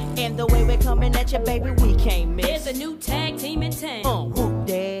stay. And the way we're coming at you, baby, we can't miss. There's a new tag team in town. Whoop,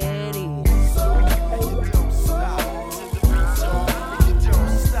 that is.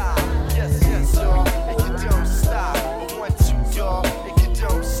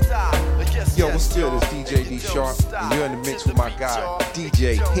 Yo, what's good? It's DJ D Sharp, and you're in the mix with my guy,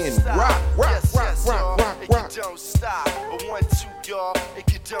 DJ EnVogue. Rock. Don't stop. 1, 2, y'all, it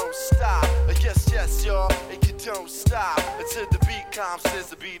can don't stop. Yes, y'all, it can don't stop. Until the beat comes, says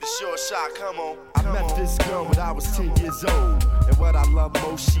to be the short shot. Come on. I met this girl when I was 10 years old. And what I love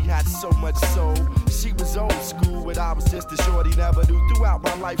most, she had so much soul. She was old school, but I was just a shorty, never knew. Throughout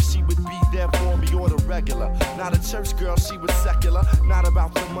my life, she would be there for me on the regular. Not a church girl, she was secular. Not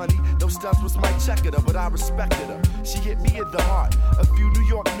about the money, those stunts was my checker, but I respected her. She hit me in the heart. A few New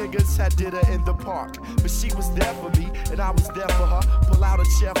York niggas had did her in the park. But she was there for me, and I was there for her. Pull out a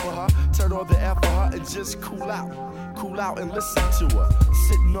chair for her, turn on the air for her, and just cool out and listen to her.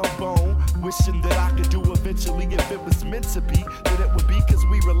 Sitting on bone, wishing that I could do eventually. If it was meant to be, then it would be, cause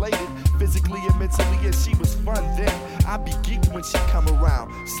we related physically and mentally, and she was fun then. I'd be geeked when she come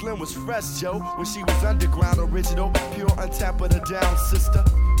around. Slim was fresh, Joe, when she was underground, original, pure, untapped, but a down sister.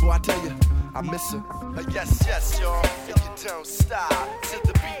 Boy, I tell you, I miss her. Yes, y'all, it can don't stop. To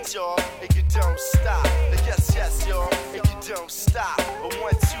the beat, y'all, it can don't stop. Yes, y'all, it can don't stop. 1,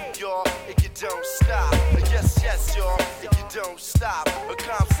 2, y'all, it can don't stop. Yes, y'all, it can don't stop. A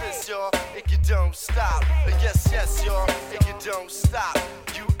calm sense, y'all, it can don't stop. Yes, y'all, it can don't stop.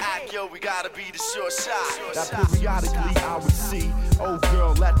 You act, yo, we gotta be the short shot. Now periodically I would see old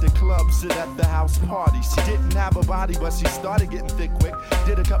girl at the club, sit at the house party. She didn't have a body, but she started getting thick quick.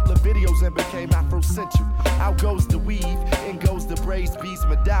 Did a couple of videos and became Afrocentric. Out goes the weave, in goes the braids, beads,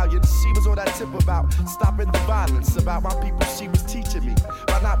 medallions. She was on that tip about stopping the violence. About my people she was teaching me.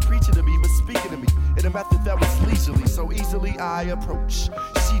 By not preaching to me, but speaking to me in a method that was leisurely, so easily I approach.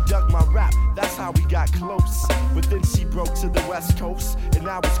 She dug my rap, that's how we got close. But then she broke to the West Coast, and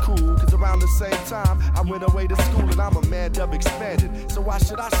I was cool, cause around the same time I went away to school, and I'm a man dub expanded. So why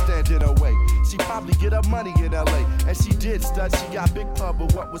should I stand in her way? She probably get her money in LA, and she did stud, she got big pub,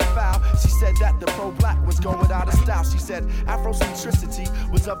 but what was foul? She said that the pro-black was going out of style. She said Afrocentricity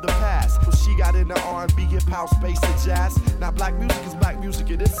was of the past. So she got into R&B, hip-hop, space, and jazz. Now black music is black music,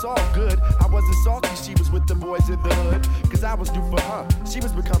 and it's all good. I wasn't salty, she was with the boys in the hood, cause I was new for her. She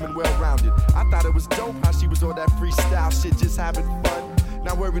was becoming well-rounded. I thought it was dope how she was on that freestyle shit, just having fun.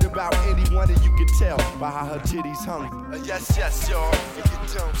 Not worried about anyone, and you could tell by how her titties hung. Yes, y'all, it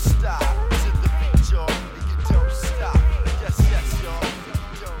can don't stop. To the beat, y'all, it can don't stop. Yes, y'all, it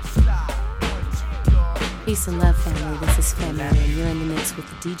can don't stop. 1, 2, y'all. Peace and love, family. This is Family, and you're in the mix with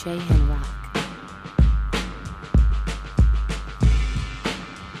DJ EnVogue.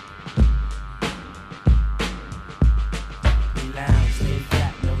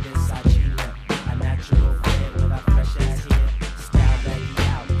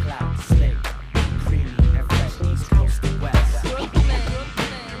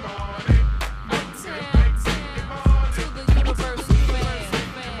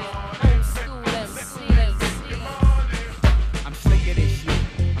 this year.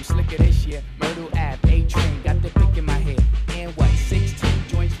 I'm slicker this year. Myrtle Ave, A-Train, got the pick in my head. And what, 16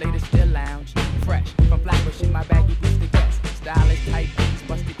 joints later, still lounge. Fresh from Flatbush in my baggy booster guts. Stylish tight beats,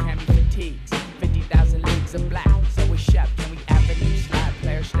 busted cami fatigues. 50,000 leagues of black. So it's shop, can we avenue slide?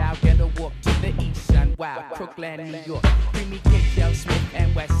 Player style, ghetto walk to the east, son. Wow, Crooklyn, New York. Creamy kid, Joe Smith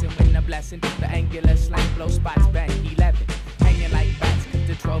and Wesson win the blessing. The angular slang, blow spots, bang, 11. Hanging like bats,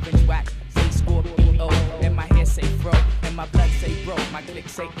 the 12-inch whack. Say Scorpio, and my hair say fro, and my blood say bro. My click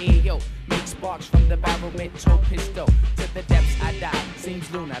say ayo. Make sparks from the barrel, mid-toe pistol. To the depths I dive, seems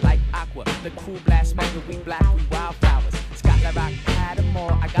lunar like aqua. The cool blast smoker, we black, we wildflowers. Scotland Rock, had them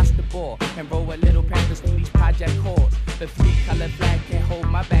all, I got the ball. And roll a little panthers through these project calls. The 3-color flag can't hold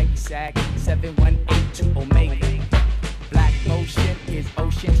my baggy sag. 7182 Omega. Black motion is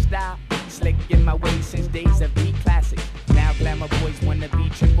ocean style. Slick in my ways since days of B-classic. Now glamour boys wanna be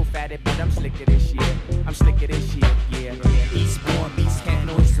triple fatted, but I'm slicker this year. I'm slicker this year, yeah. Eastbourne beats can't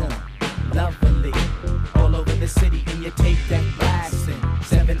noise on. Lovely. All over the city in your tape deck blasting.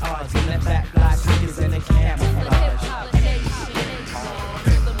 7 R's in that fat fly tickets and a camouflage.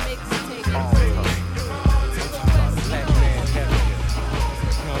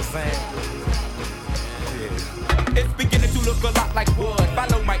 It's beginning to look a lot like wood.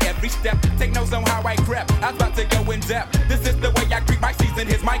 Follow my every step. Take notes on how I crept. I'm about to go in depth. This is the way I greet my season.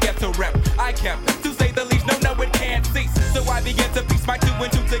 Here's my ghetto rep. I kept, to say the least, no, it can't cease. So I begin to piece my 2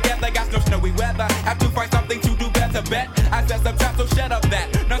 and 2 together. Got no snowy weather. Have to find something to do better. Bet I said some time, so shut up that.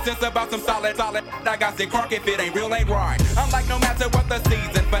 Nonsense about some solid. I got sick crunk if it ain't real, ain't right. I'm like no matter what the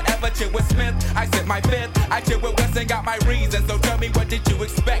season. Forever chill with Smith. I sip my fifth. I chill with West and got my reasons. So tell me, what did you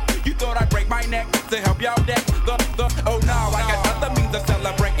expect? You thought I'd break my neck to help y'all deck? Oh no, I got other means of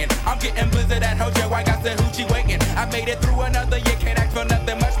celebrating. I'm getting blizzard at Hojo, I got the hoochie waiting. I made it through another year, can't ask for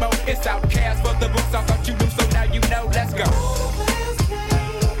nothing much more. It's OutKast for the books, I thought you knew, so now you know, let's go.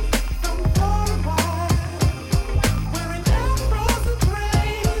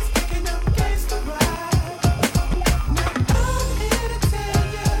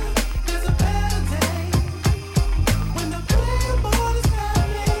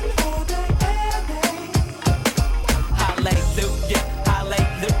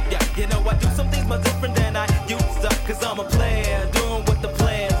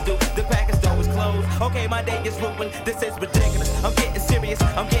 Okay, my day is ruined, this is ridiculous. I'm getting serious,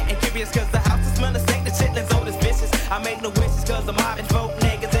 I'm getting curious, cause the house is smelling stank, the chitlins old as vicious. I make no wishes, cause I'm mobbing folk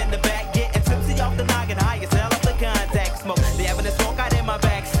niggas in the back, getting tipsy off the noggin, high as hell off the contact smoke. They having a smoke out in my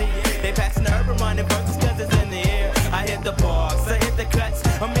backseat. They passing the urban running versus cause it's in the air. I hit the parks, I hit the cuts.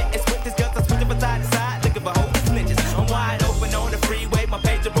 I'm hitting switches, cause I'm switching from side to side, looking for holy snitches. I'm wide open on the freeway, my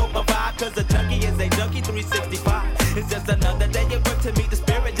pager broke my vibe, cause a junkie is a junkie 365. It's just another day at work to meet the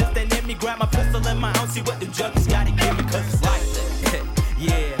spirit, just ain't in me, grab my pistol in my own, see what them junkies gotta give me, cause it's like that.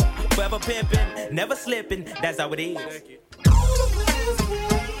 Yeah, forever pimpin', never slippin', that's how it is.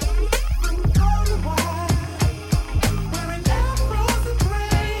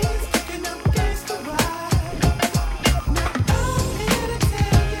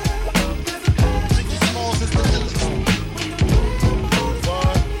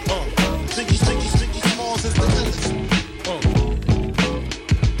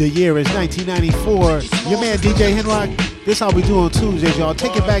 The year is 1994. Your man DJ Henrock. This how we do on Tuesdays, y'all.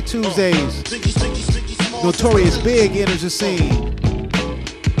 Take it back Tuesdays. Notorious Big enters the scene.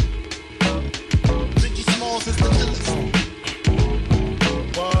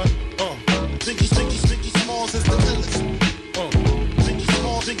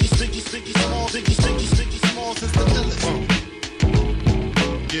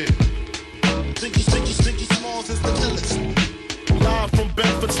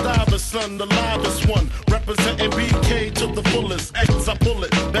 Son, the livest one, representing BK to the fullest. X, I pull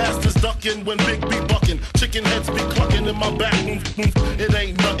it, bastards ducking when Big B bucking. Chicken heads be clucking in my back. It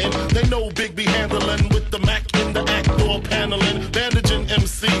ain't nothing. They know Big B handling with the Mack in the act door paneling. Bandaging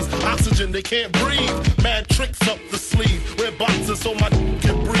MCs, oxygen, they can't breathe. Mad tricks up the sleeve. Wear boxes so my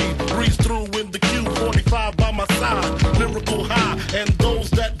can breathe. Breeze through in the Q45 by my side. Lyrical high, and those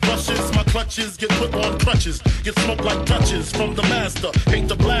that brushes my clutches get put on crutches. Get smoked like Dutches from the master. Hate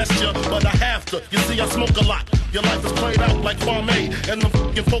to blast ya, but I have to. You see, I smoke a lot. Your life is played out like Farmay and the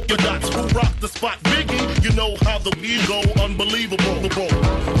fucking polka dots. Who rock the spot? Biggie, you know how the we go. Unbelievable.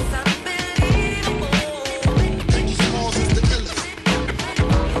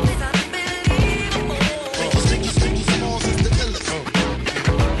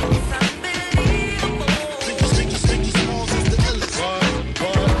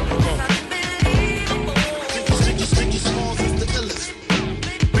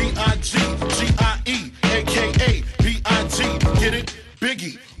 Get it?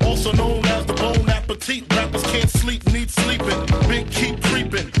 Biggie, also known as the Bone Appetit. Rappers can't sleep, need sleeping. Big keep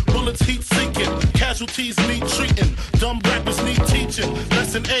creeping, bullets heat seeking. Casualties need treating. Dumb rappers need teaching.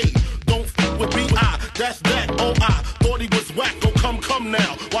 Lesson A, don't f with B.I. That's that, oh I thought he was whack. Oh come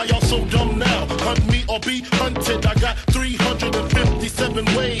now, why y'all so dumb now? Hunt me or be hunted. I got 357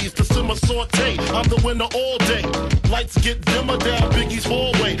 ways to simmer saute. I'm the winner all day. Lights get dimmer down Biggie's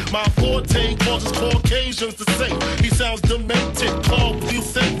hallway. My forte causes Caucasians to say he sounds demented. Call feel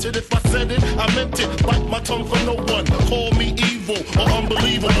scented. If I said it, I meant it. Bite my tongue for no one. Call me evil or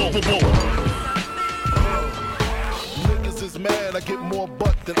unbelievable. Niggas is mad, I get more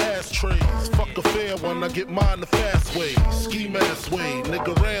butt than ashtrays. Fuck a fair one, I get mine the fast way. Ski mask way,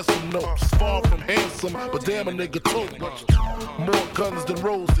 nigga ransom notes. Far from handsome, but damn a nigga tote. More guns than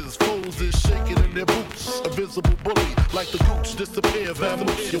roses, foes is shaking in their boots. A visible bully, like the gooch, disappear,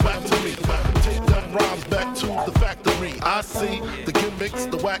 vamoose. You whack to me, take them rhymes back to the factory. I see the gimmicks,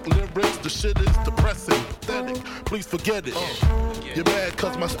 the whack lyrics, the shit is depressing, pathetic. Please forget it. You're mad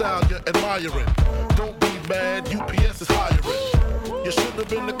cause my style you're admiring. Don't be mad, UPS is hiring. You should have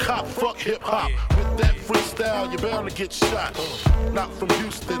been the cop, fuck hip-hop. With that freestyle, you're bound to get shot. Not from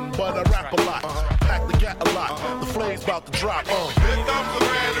Houston, but I rap a lot. Pack the gat a lot, the flame's about to drop. Here comes the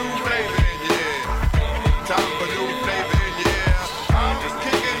brand new flavor in yeah. Time for new flavor in yeah. I'm just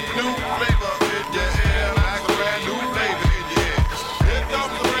kicking new flavor in yeah. Like a brand new flavor in yeah. Here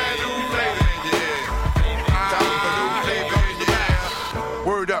comes the brand new flavor in yeah. Time for new flavor in yeah.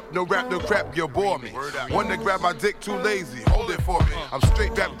 Word up, no rap, no crap, you bore me. One to grab my dick, too lazy, hold it for me. I'm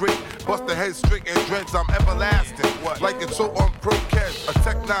straight rap great, bust the head straight and dreads, I'm everlasting. Like it's so on pro cash, a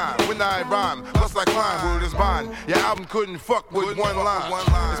tech 9, when I rhyme, plus I climb, word is mine. Your album couldn't fuck with one line.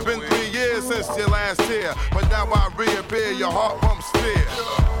 It's been 3 years since your last tear, but now I reappear, your heart pumps fear.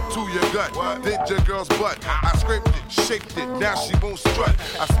 To your gut, did your girl's butt. I scraped it, shaped it, now she won't strut.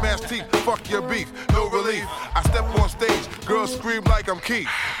 I smash teeth, fuck your beef, no relief. I step on stage, girls scream like I'm Keith.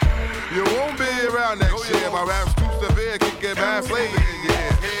 You won't be around next year, my rap's too severe, kicking mad flavor in your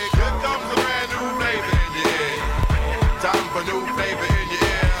ear. Here comes the brand new flavor in yeah. Time for new flavor in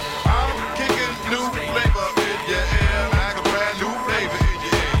yeah. I'm kicking new flavor in yeah. Like a brand new flavor in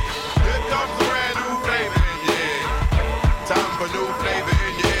yeah. Here comes the brand new flavor in yeah. Time for new flavor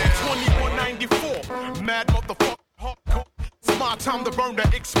in yeah. 2194, mad motherfucker, hardcore. It's my time to burn,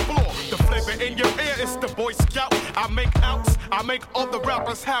 to explore. The flavor in your ear is the Boy Scout. I make outs, I make other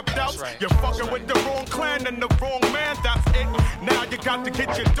rappers have doubts. You're fucking with the wrong clan and the wrong man, that's it. Now you got to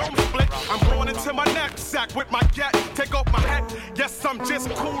get your dome split. I'm going into my knapsack with my gat. Take off my hat, yes, I'm just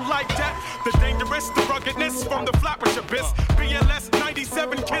cool like that. The dangerous, the ruggedness from the flatbush abyss. BLS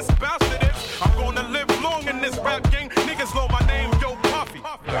 97 kiss bounce to this. I'm gonna live long in this rap game. Niggas know my name, yo, Puffy.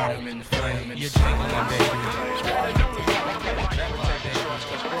 Burn 'em in the flame, you're jingling, baby.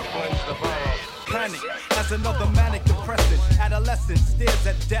 Panic as another manic depressant. Adolescent stares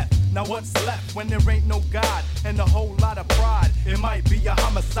at death. Now what's left when there ain't no God and a whole lot of pride? It might be a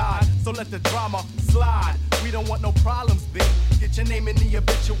homicide, so let the drama slide. We don't want no problems, B. Get your name in the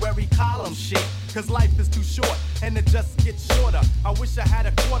obituary column, shit. Cause life is too short and it just gets shorter. I wish I had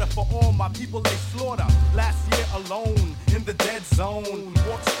a quarter for all my people they slaughter. Last year alone in the dead zone.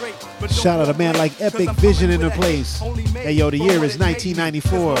 Walk straight, but don't Shout out a man like Epic Vision in the place. Hey yo, the year is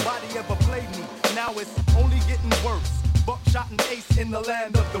 1994. Nobody ever played me. Now it's only getting worse. Buckshot and ace in the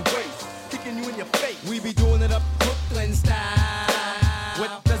land of the waste. Kicking you in your face. We be doing it up Crooklyn style.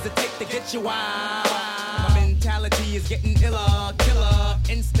 What does it take to get you wild? My mentality is getting iller, killer.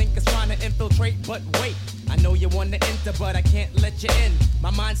 Instinct is trying to infiltrate, but wait. I know you want to enter, but I can't let you in.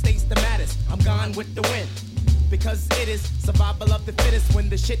 My mind stays the maddest. I'm gone with the wind. Because it is survival of the fittest. When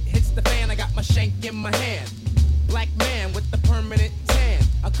the shit hits the fan, I got my shank in my hand. Black man with the permanent tan.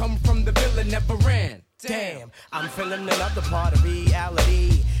 I come from the villa, never ran. Damn, I'm feeling another part of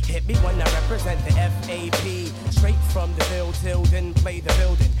reality. Hit me when I represent the FAP. Straight from the field till then play the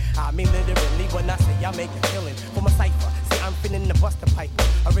building. I mean literally when I say I make a killing. For my cipher, see I'm finna the buster pipe.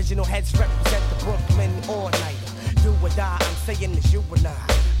 Original heads represent the Brooklyn all-nighter. Do or die, I'm saying it's you and I.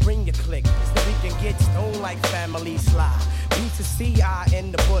 Bring your click so we can get stoned like family slide. B to C, I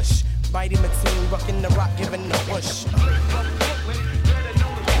in the bush. Mighty Mateen, rockin' the rock, giving the push.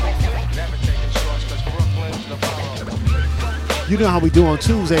 You know how we do on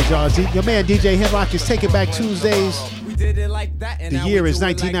Tuesdays, y'all. Your man DJ EnVogue is taking back Tuesdays. We did it like that, and the year is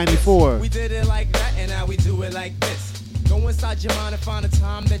 1994. We did it like that, and now we do it like this. Go inside your mind and find a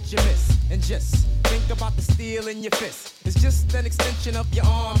time that you miss. And just think about the steel in your fist. It's just an extension of your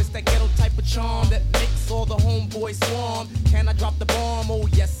arm. It's that ghetto type of charm that makes all the homeboys swarm. Can I drop the bomb? Oh,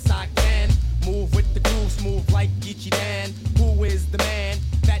 yes, I can. Move with the groove, smooth like Geechee Dan. Who is the man?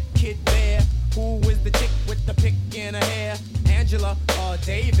 Angela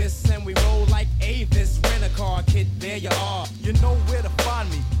Davis, and we roll like Avis. Rent a car, kid, there you are. You know where to find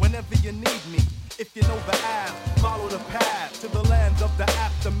me whenever you need me. If you know the app, follow the path to the land of the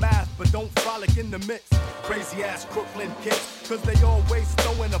aftermath, but don't frolic in the midst. Crazy ass Crooklyn kids, cause they always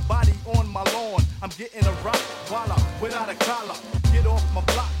throwing a body on my lawn. I'm getting a rock, voila, without a collar. Get off my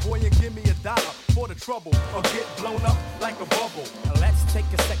block, boy, and give me $1 for the trouble, or get blown up like a bubble. Let's take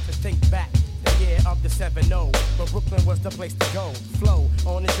a sec to think back. The year of the 7-0, but Brooklyn was the place to go. Flow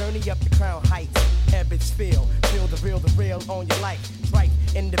on the journey up the Crown Heights. Ebbets feel the real on your life. Right,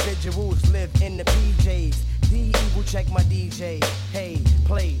 individuals live in the PJs. The evil check my DJ. Hey,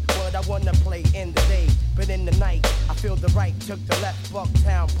 play what I wanna play in the day, but in the night I feel the right. Took the left,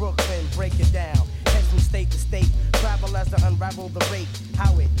 Bucktown, Brooklyn, break it down. Head from state to state, travel as to unravel the rate.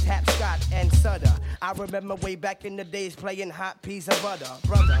 How it tap Scott and Sutter. I remember way back in the days playing hot peas and butter.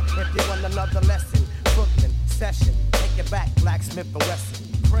 Brother, if you want another lesson, Brooklyn session, take it back, Blacksmith and Wesson.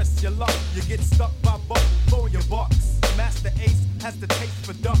 Press your luck, you get stuck by buck for your bucks. Master Ace has the taste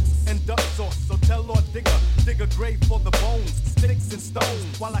for ducks and duck sauce, so tell Lord Digger, dig a grave for the bones, sticks and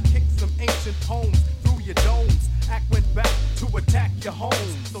stones, while I kick some ancient poems through your domes. Act went back to attack your home.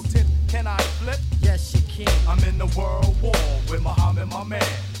 So Tim, can I flip? Yes, you can. I'm in the world war with Muhammad, my man.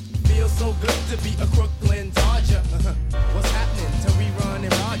 Feels so good to be a Crooklyn Dodger. What's happening to rerun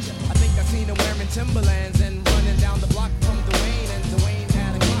and Roger? I think I seen him wearing Timberlands and running down the block from Dwayne, and Dwayne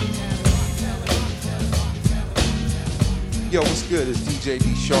had a gun. Yo, what's good? It's DJ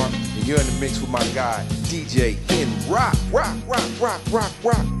D Sharp, and you're in the mix with my guy, DJ EnVogue. Rock.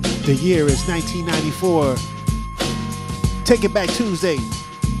 The year is 1994. Take it back Tuesday.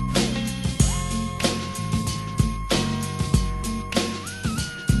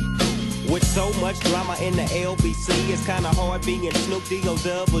 With so much drama in the LBC, it's kinda hard being Snoop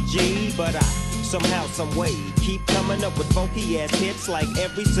D-O-double-G, but I somehow, some way keep coming up with funky ass hits like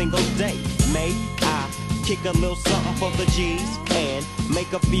every single day. May I kick a little something for the G's and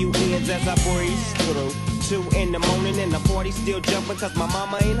make a few ends as I breeze through. 2 in the morning and the party still jumping cause my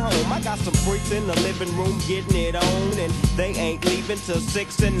mama ain't home. I got some freaks in the living room getting it on, and they ain't leaving till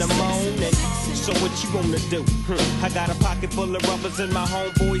 6 in the morning. So what you wanna do? I got a pocket full of rubbers and my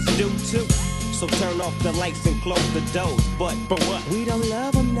homeboys do too. So turn off the lights and close the doors. But for what? We don't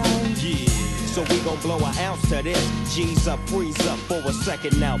love them now. Yeah. So we gon' blow an ounce to this. G's up, freeze up for a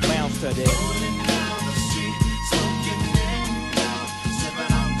second now, bounce to this.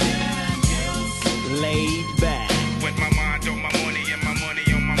 Laid back. With my mind on my money and my money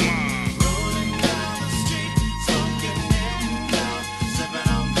on my mind. Rolling down the street, smoking in love, sipping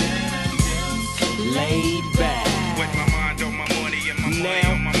on gin and juice. Laid back. With my mind on my money and my money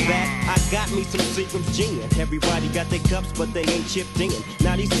on my mind. I got me some Seagram's gin. Everybody got their cups, but they ain't chipped in.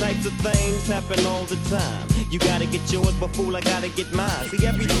 Now these types of things happen all the time. You gotta get yours, but fool, I gotta get mine. See,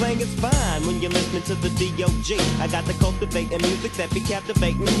 everything is fine when you're listening to the D.O.G. I got to cultivating music that be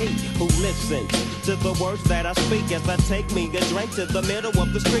captivating he who listens to the words that I speak as I take me a drink to the middle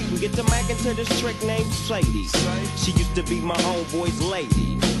of the street and get to Mack into this trick named Sadie. She used to be my homeboy's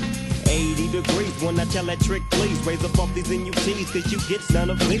lady. 80 degrees when I tell that trick, please raise up off these NUTs, cause you get none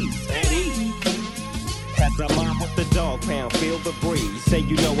of these at ease. As I'm on with the dog pound, feel the breeze. Say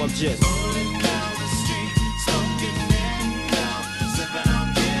you know I'm just rolling down the street, smoking in love, sipping on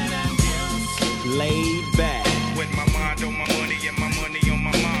gin and juice. Laid back. With my mind on my money and my money on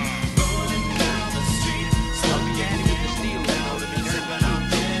my mind. Rolling down the street, smoking with the steel down, sipping on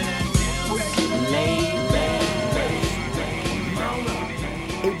gin and juice. Laid back.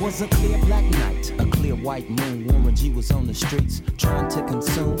 It was a clear black night, a clear white moon. Warren G was on the streets trying to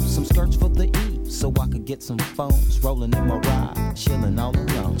consume some skirts for the E, so I could get some phones. Rolling in my ride, chilling all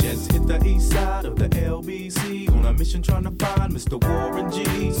alone. Just hit the east side of the LBC on a mission trying to find Mr. Warren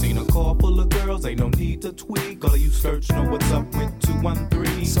G. Seen a car full of girls, ain't no need to tweak. All of you search know what's up with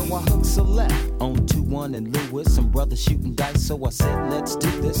 213. So I hooked Select on 21 and Lewis. Some brothers shooting dice, so I said, let's do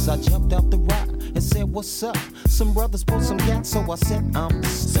this. I jumped out the ride and said, what's up? Some brothers pulled some gas, so I said, I'm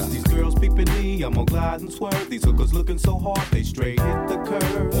stuck. Since these girls peeping me, I'm gonna glide and swerve. These hookers looking so hard, they straight hit the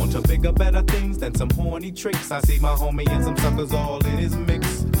curve. Want to bigger, better things than some horny tricks. I see my homie and some suckers all in his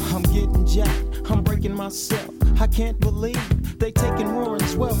mix. I'm getting jacked, I'm breaking myself. I can't believe they taking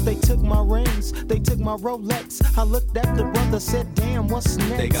Warren's wealth. They took my rings, they took my Rolex. I looked at the brother, said, damn, what's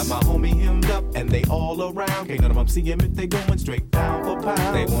next? They got my homie hemmed up and they all around. Can't none of them see him if they going straight pound for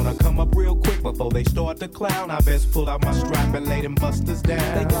pound. They wanna come up real quick before they start to clown. I best pull out my strap and lay them busters down.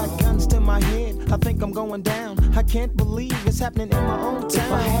 They got guns to my head, I think I'm going down. I can't believe it's happening in my own town.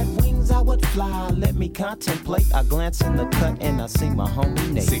 If I had wings, I would fly, let me contemplate. I glance in the cut and I see my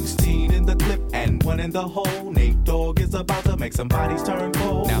homie Nate. 16 in the clip and and one in the hole. Nate Dogg is about to make some bodies turn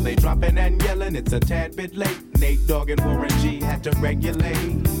cold. Now they dropping and yelling, it's a tad bit late. Nate Dogg and Warren G had to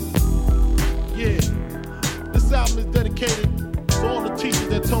regulate. Yeah, this album is dedicated to all the teachers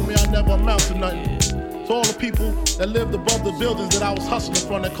that told me I never amount to nothing. To all the people that lived above the buildings that I was hustling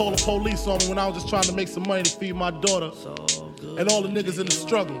from that called the police on me when I was just trying to make some money to feed my daughter. And all the niggas in the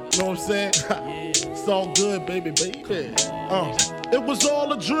struggle, you know what I'm saying? It's all good, baby. It was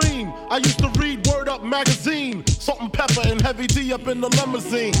all a dream. I used to read Word Up magazine. Salt and Pepper and Heavy D up in the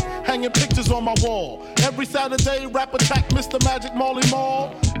limousine. Hanging pictures on my wall. Every Saturday, rap attack Mr. Magic Molly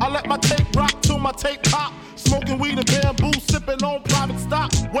Mall. I let my tape rock till my tape pop. Smoking weed and bamboo, sipping on private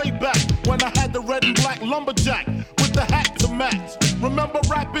stock. Way back when I had the red and black lumberjack with the hat to match. Remember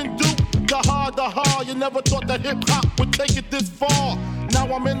rapping Duke? The hard, you never thought that hip-hop would take it this far.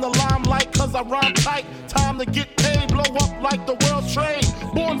 Now I'm in the limelight cause I rhyme tight. Time to get paid, blow up like the world's trade.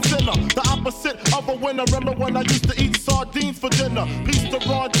 Born sinner, the opposite of a winner. Remember when I used to eat sardines for dinner? Peace to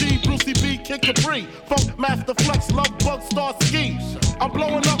Ron G, Brucey B, Kid Capri, Funk Master Flex, Love Bug, Star Ski. I'm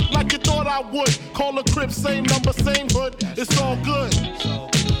blowing up like you thought I would. Call a crib, same number, same hood. It's all good.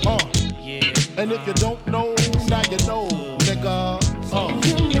 And if you don't know, now you know, nigga.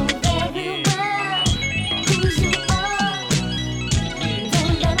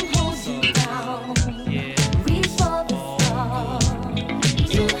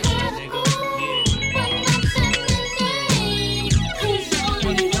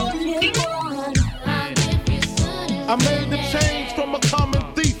 I made the change from a common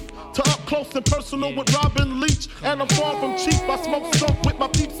thief to up close and personal with Robin Leach. And I'm far from cheap. I smoke soap with my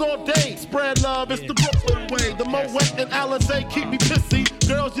peeps all day. Spread love, it's the Brooklyn way. The Moet and Alizé keep me pissy.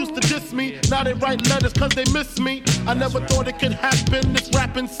 Girls used to diss me, now they write letters cause they miss me. I never thought it could happen, this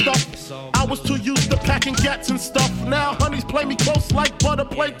rapping stuff. I was too used to packing gats and stuff. Now honeys play me close like butter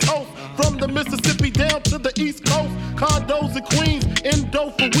play toast. From the Mississippi down to the East Coast. Condos in Queens, indo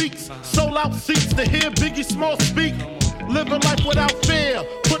for weeks. Sold out seats to hear Biggie Small speak. Living life without fear.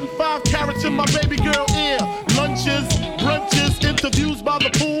 Putting 5 carats in my baby girl ear. Lunches, brunches, interviews by the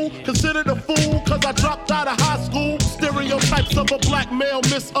pool. Considered a fool cause I dropped out of high school. Stereotypes of a black male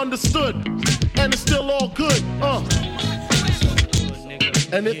misunderstood. And it's still all good,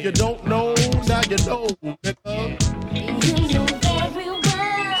 And if you don't know, now you know, nigga.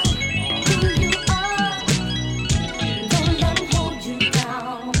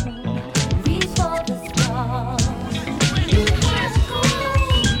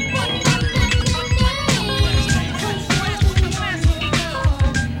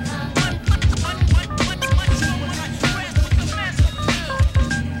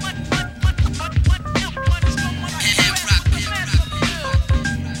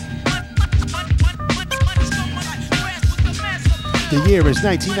 The year is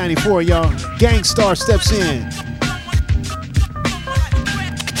 1994, y'all. Gangstarr steps in.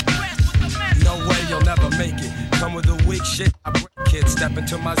 No way you'll never make it. Come with the weak shit, I break it. Step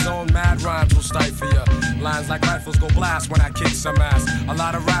into my zone, mad rhymes will stifle ya. Lines like rifles go blast when I kick some ass. A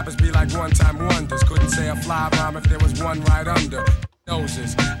lot of rappers be like one-time wonders. Couldn't say a fly rhyme if there was one right under.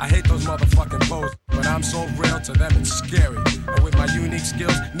 Noses. I hate those motherfucking poses, but I'm so real to them it's scary. And with my unique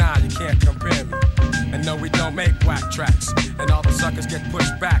skills, nah, you can't compare me. And no, we don't make whack tracks. And all the suckers get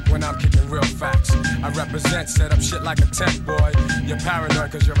pushed back when I'm kicking real facts. I represent, set up shit like a tech boy. You're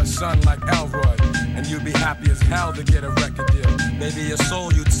paranoid cause you're a son like Elroy. And you'd be happy as hell to get a record deal. Maybe your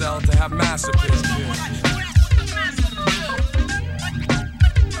soul you'd sell to have mass appeal.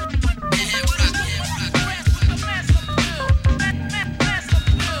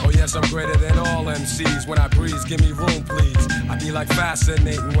 Yes, I'm greater than all MCs. When I breeze, give me room, please. I be like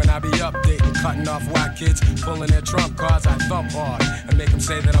fascinating when I be updating, cutting off whack kids, pulling their trump cards. I thump hard and make them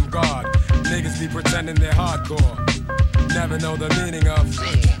say that I'm God. Niggas be pretending they're hardcore, never know the meaning of.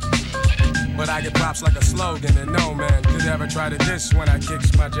 But I get props like a slogan, and no man could ever try to diss when I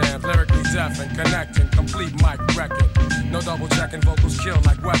kicks my jams. Lyrically deaf and connecting, complete mic record. No double checking, vocals kill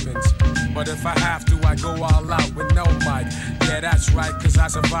like weapons. But if I have to, I go all out with no mic. Yeah, that's right, cause I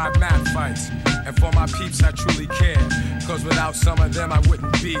survive mad fights. And for my peeps, I truly care. Cause without some of them, I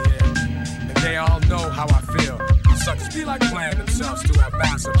wouldn't be here. And they all know how I feel. Suckers be like playing themselves to have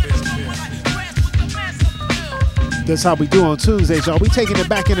mass appeal. That's how we do on Tuesdays, y'all. We taking it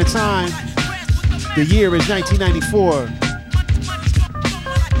back into time. The year is 1994.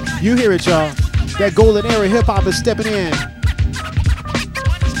 You hear it, y'all. That golden era hip-hop is stepping in.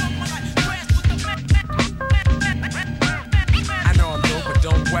 I know I'm dope, but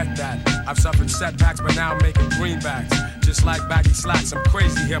don't wet that. I've suffered setbacks, but now I'm making greenbacks. Just like baggy slacks, I'm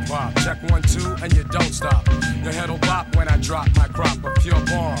crazy hip hop. Check 1, 2, and you don't stop. Your head'll bop when I drop my crop of pure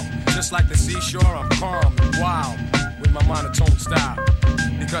bomb. Just like the seashore, I'm calm and wild with my monotone style.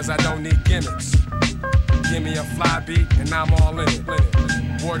 Because I don't need gimmicks. Give me a fly beat and I'm all in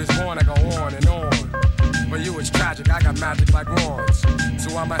it. Word is born, I go on and on. For you it's tragic, I got magic like wands.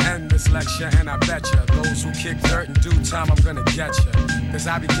 So I'ma end this lecture and I betcha those who kick dirt in due time, I'm gonna get ya. Cause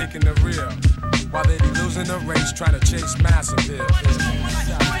I be kicking the real, while they be losing the race trying to chase massive hills.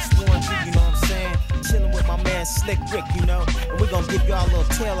 You know what I'm saying? Chilling with my man Slick Rick, you know. And we're gonna give y'all a little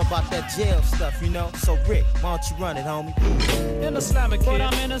tale about that jail stuff, you know. So Rick, why don't you run it, homie? In the slammer kid, but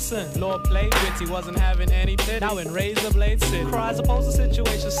I'm innocent. Lord played witty, wasn't having any pity. Now in Razor Blade City, cries opposed to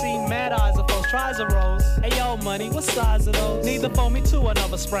situation, seen mad eyes opposed, tries arose. Hey yo, money, what size are those? Neither phone me to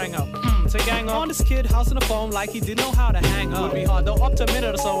another sprang up. To gang up on this kid, house in the phone like he didn't know how to hang up. Would be hard though, up to a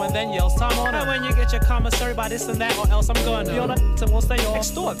minute or so, and then yells time on. And when you get your commissary by this and that, or else I'm gonna be on a won't stay off.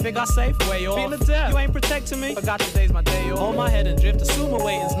 Extort, figure safe, way off. Feeling deaf, you ain't protecting me. Forgot today's my day off. Hold my head and drift, assume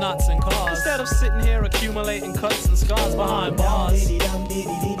awaiting's nuts and cars. Instead of sitting here accumulating cuts and scars behind bars. This type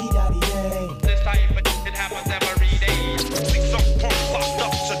of shit happens every day. See some punk locked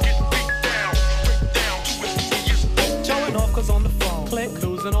up to get beat down to his showing off cause on the phone, click,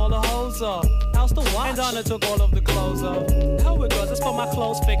 losing all the hoes up. House to watch, and Donna took all of the clothes off. Hell it goes, that's for my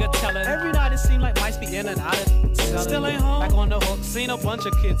clothes figure telling. Every night it seemed like mice be in and out of still ain't home, back on the hook, seen a bunch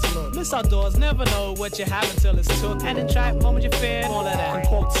of kids look. Miss outdoors, never know what you have until it's took. And in trap, moment you fear, all of that, and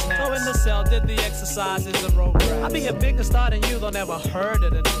quote snaps. So in the cell, did the exercises and rope rap. I be a bigger star than you, though never heard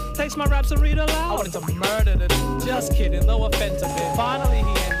of it. Takes my raps and read aloud, I wanted to murder it. Just kidding, though offensive it. Finally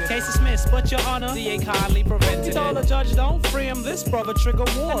he ended, case dismissed, but your honor, DA kindly prevented it. He told the judge, don't free him, this brother trigger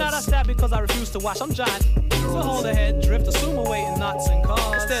wars. And not I stab because I refuse to watch, I'm giant. So hold a head, drift, assume awaiting knots and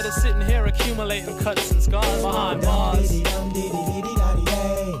cars. Instead of sitting here accumulating cuts and scars behind bars. This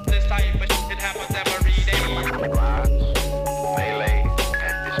type of shit happens every day. Melee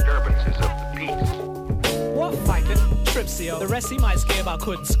and disturbances of the peace. What fight this? Tripsio. The rest he might scare about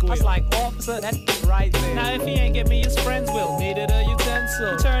couldn't squeal. I was like, officer, that's right there. Now if he ain't get me his friends will needed a utensil.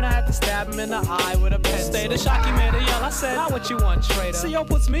 In turn I had to stab him in the eye with a pencil. Stay the shocky man to yell. I said, not what you want, traitor. CO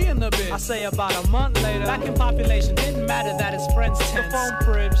puts me in the bid. I say about a month later, back in population, didn't matter that his friends tense. The phone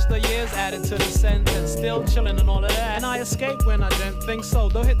privilege, the years added to the sentence. Still chilling and all of that. And I escaped when I didn't think so.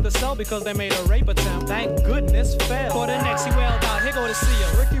 Though hit the cell because they made a rape attempt. Thank goodness failed. For the next he wailed out, here go the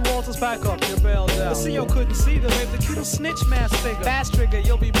CO. Ricky Walters back up, you're bailed out. The CO couldn't see the rape, the kid snitch mass figure. Fast trigger,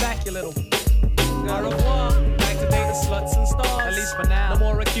 you'll be back, you little. Au revoir. Back to date the sluts and stars. At least for now. No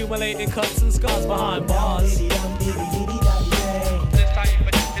more accumulating cuts and scars behind bars. This type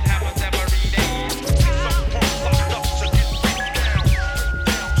of shit happens every day. Some punk locked up to get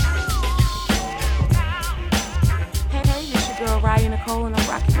Hey, it's your girl Ryan Nicole, and I'm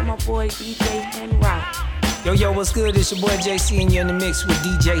rocking with my boy DJ EnVogue. Yo, what's good? It's your boy JC, and you're in the mix with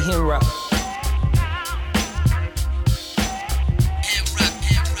DJ EnVogue.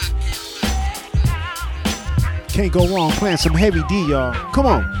 Can't go wrong playing some heavy D, y'all. Come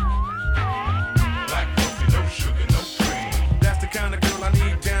on. Black coffee, no sugar, no cream. That's the kind of girl I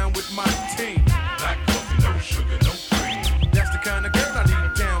need down with my team. Black coffee, no sugar, no cream. That's the kind of girl I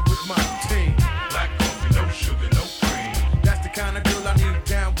need down with my team. Black coffee, no sugar, no cream. That's the kind of girl I need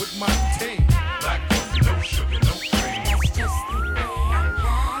down with my team. Black coffee, no sugar, no cream. That's just the way I like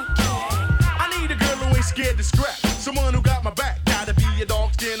it. I need a girl who ain't scared to scrap. Someone who got my back. Gotta be a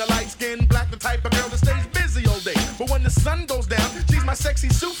dark skin, a light skin, black, the type of girl that stays busy all day. But when the sun goes down, she's my sexy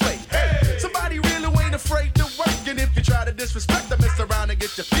souffle. Hey, somebody really ain't afraid to work. And if you try to disrespect her, mess around and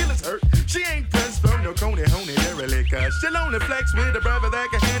get your feelings hurt. She ain't pressed from no coney, honey, really, cause she'll only flex with a brother that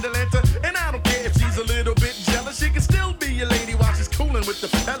can handle it. And I don't care if she's a little bit jealous. She can still be a lady while she's cooling with the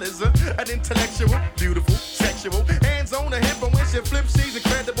fellas. An intellectual, beautiful, sexual. Hands on her hip, and when she flips, she's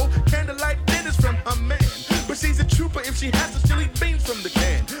incredible. Candlelight dinners from her man. But she's a trooper if she has to, she'll eat beans from the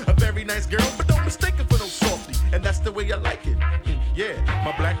can. A very nice girl, but don't mistake her for no softy. And that's the way I like it. Yeah,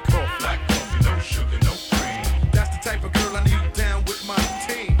 my black coffee. Black coffee, no sugar, no cream. That's the type of girl I need down with my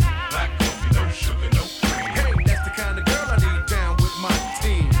team. Black coffee, no sugar, no cream. Hey, that's the kind of girl I need down with my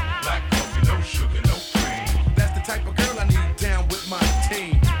team. Black coffee, no sugar, no cream. That's the type of girl I need down with my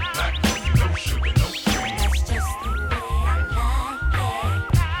team. Black coffee, no sugar, no cream. That's just the way I like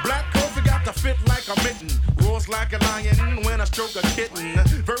it. Black coffee got to fit like a mitten. Roars like a lion when I stroke a kitten.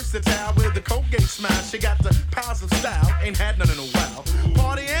 Versatile with the Colgate smile. She got the powers of style. Ain't had none in a while.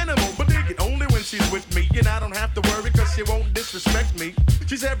 Party animal, but dig it only when when she's with me, and I don't have to worry cause she won't disrespect me.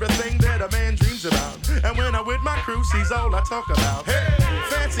 She's everything that a man dreams about, and when I'm with my crew, she's all I talk about. Hey,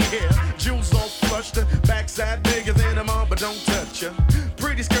 fancy hair, jewels all flushed, backside bigger than a mom, but don't touch her.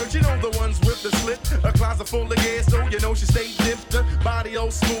 Pretty skirt, you know the ones with the slit, a closet full of gas, so you know she stay dipped. Body all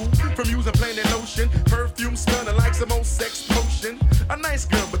smooth from using Planet Lotion, perfume stunning like some old sex potion. A nice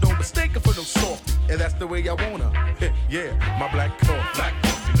girl, but don't mistake her for no softy, and that's the way I want her. Yeah, my black coffee. Black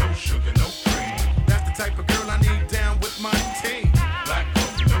coffee, no sugar, no cream. That's the type of girl I need down with my team. Black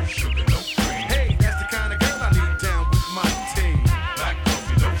coffee, no sugar, no cream. Hey, that's the kind of girl I need down with my team. Black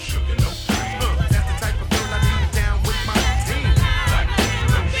coffee, no sugar, no cream. That's the type of girl I need down with my team. Black coffee,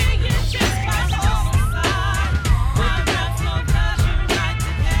 no sugar, no cream.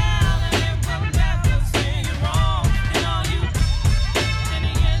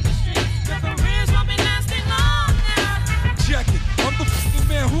 Check it, I'm the f***ing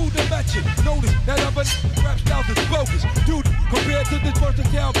man who the bet you. Notice that other rap styles is bogus. Dude, compared to this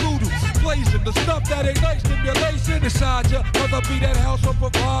versatile voodoo. Blazing the stuff that ain't nice, stimulation inside ya. Cause I be that house of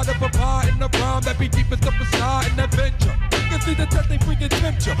provider, provide in the rhyme that be deepest up inside an adventure. You can see the test they freaking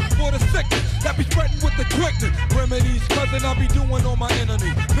tempt ya. For the sickness that be spreading with the quickness. Remedies, cousin, I be doing on my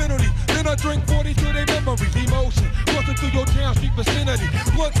enemy. Penalty, then I drink 40 to their memories. Emotion, crossing through your town street vicinity.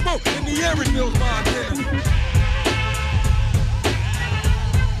 Blood smoke in the air, it feels my identity.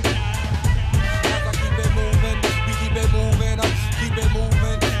 Keep it moving, keep it moving, and keep it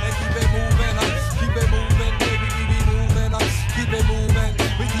moving, keep it moving, baby, keep it moving, keep it moving,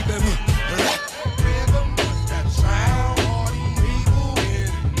 we keep it moving. Rhythm, that sound, all these people in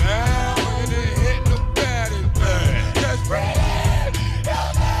it now, and they hit the batty bag. Just breathe,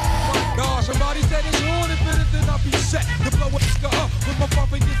 my God, somebody said it's on, if anything I'll be set to blow it up with my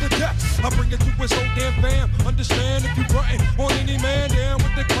bumping is the death. I bring it to his whole damn fam. Understand if you frontin' on any man, down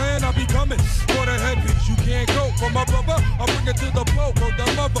with the clan, I'll be coming for the headpiece. You can't go for my brother. I bring it to the flow, bro, the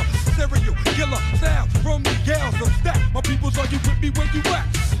mother. Serial killer sound from the gals of stack. My people's are you with me where you at?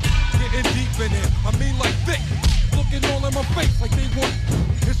 Getting deep in here, I mean like thick. Looking all in my face like they want.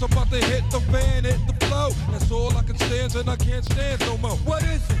 It's about to hit the fan, hit the flow. That's all I can stand and I can't stand no more. What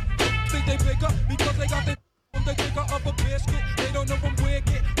is it? Think they big up because they got their they think of a biscuit. They don't know I'm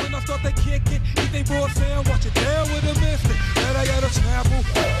wicked. When I start to kick it, eat they raw sound, watch it down with a mystic. And I got a snapple.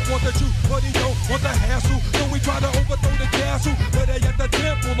 Want the juice, but he don't want the hassle. So we try to overthrow the castle. But they at the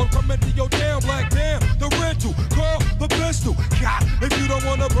temple, I'm coming to your down black damn. The rental, call the pistol. God, if you don't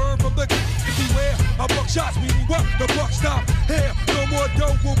wanna burn from the beware. I buck shots, meaning what? The buck stop here. No more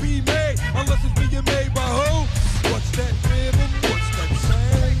dope will be made unless it's being made by who? What's that rhythm? What's that sound?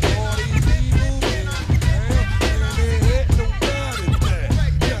 All these people.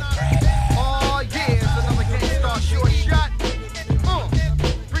 Oh yeah, it's another Gangstarr short shot.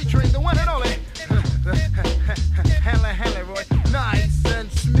 Featuring the one and only Hella Roy, nice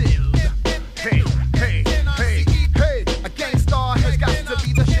and smooth. Hey, hey, hey, hey. A Gangstarr has got to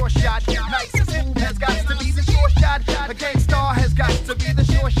be the short shot. Nice and smooth has got to be the short shot. A Gangstarr has got to be the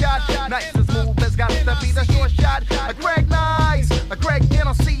short shot. Nice and smooth has got to be the short shot. A Greg Nice, a Greg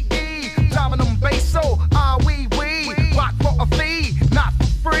NLCE, Domino Basso, we rock for a fee, not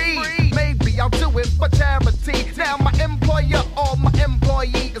for free. Maybe I'll do it for charity. Now my employer or my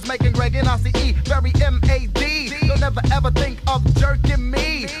employee is making Greg NLCE very M.A.D. Don't ever ever think of jerking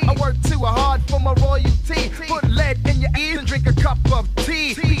me. I work too hard for my royalty. Put lead in your ears and drink a cup of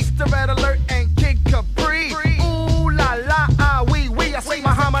tea. Peace to Red Alert and Kid Capri. Ooh la la, we. I say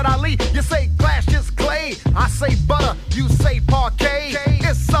Muhammad Ali, you say glass is clay. I say butter, you say parquet.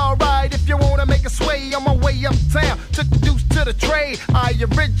 It's alright if you wanna make a sway. On my way uptown, took the deuce to the trade. I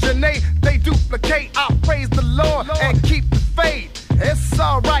originate, they duplicate. I praise the Lord and keep the faith. It's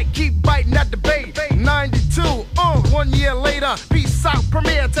alright, keep biting at the bait. 92, 1 year later. Peace out,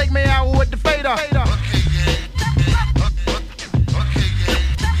 premiere, take me out with the fader.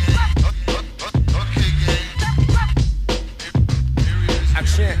 I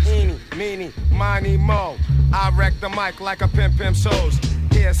chant eeny, meeny, miny, mo. I wreck the mic like a pimp shows.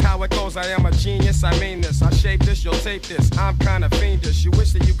 Here's how it goes, I am a genius, I mean this. I shape this, you'll tape this, I'm kinda fiendish. You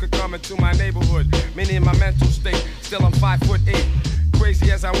wish that you could come into my neighborhood. Meaning my mental state, still I'm 5'8".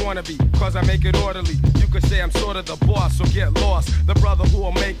 Crazy as I wanna be, cause I make it orderly. You could say I'm sort of the boss, so get lost. The brother who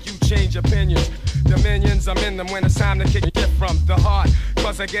will make you change opinions. Dominions, I'm in them when it's time to kick it from the heart.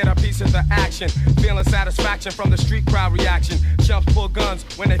 Cause I get a piece of the action. Feeling satisfaction from the street crowd reaction. Chumps pull guns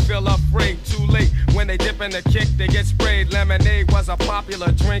when they feel afraid. Too late, when they dip in the kick, they get sprayed. Lemonade was a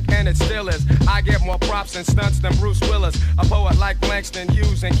popular drink and it still is. I get more props and stunts than Bruce Willis. A poet like Langston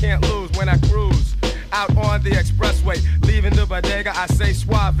Hughes and can't lose when I cruise. Out on the expressway, leaving the bodega, I say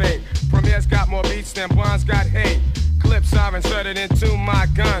suave. Premier's got more beats than Blonde's got hate. Clips are inserted into my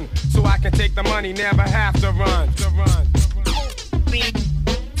gun, so I can take the money, never have to run.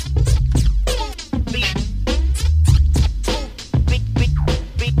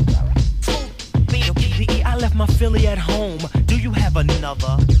 I left my Philly at home. Do you have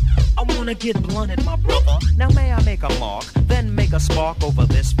another? I wanna get blunted, my brother. Now may I make a mark, then make a spark over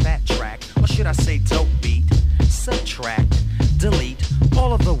this fat track? Or should I say dope beat? Subtract, delete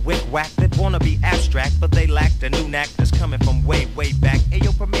all of the wick-whack that wanna be abstract, but they lack the new knack that's coming from way, way back.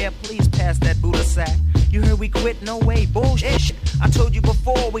 Ayo, Premier, please pass that Buddha sack. You heard we quit? No way, bullshit. I told you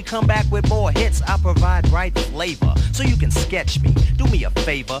before, we come back with more hits. I provide right flavor, so you can sketch me. Do me a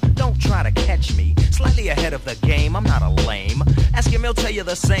favor, don't try to catch me. Slightly ahead of the game, I'm not a lame. Ask him, he'll tell you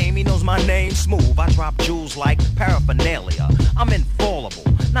the same. He knows my name, smooth. I drop jewels like paraphernalia. I'm infallible,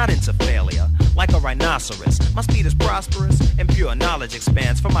 not into failure. Like a rhinoceros, my speed is prosperous, and pure knowledge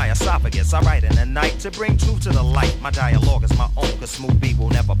expands from my esophagus. I write in the night to bring truth to the light. My dialogue is my own, cause smooth beat will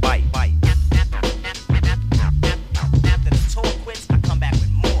never bite. After the tour quits, I come back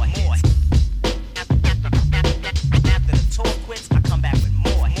with more hits. After the tour quits, I come back with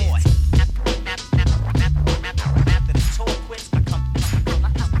more hits. After the tour quits, I come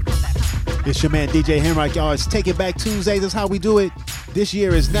back. It's your man DJ Henrock, y'all. It's Take It Back Tuesday. That's how we do it. This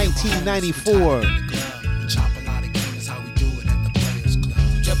year is 1994.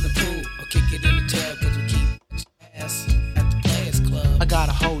 I got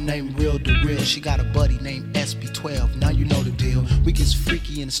a hoe named Real DeReal. She got a buddy named SB12. Now you know the deal. We get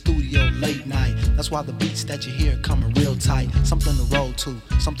freaky in the studio late night. That's why the beats that you hear coming real tight. Something to roll to,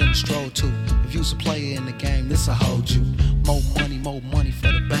 something to stroll to. If you's a player in the game, this'll hold you. More money for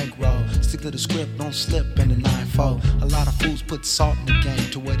the bankroll. Stick to the script, don't slip in the 9-4. A lot of fools put salt in the game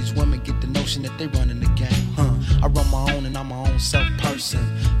to where these women get the notion that they running the game. I run my own and I'm my own self person.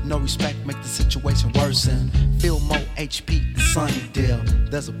 No respect make the situation worsen. Feel more HP, the sunny deal.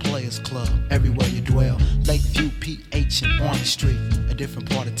 There's a players club everywhere you dwell. Lakeview, PH, and Orange Street. A different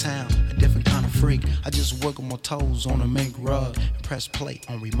part of town, a different kind of freak. I just wiggle my toes on a mink rug and press play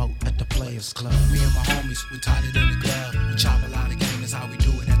on remote at the players club. Me and my homies, we tied it in the club. We chop a lot of game, that's how we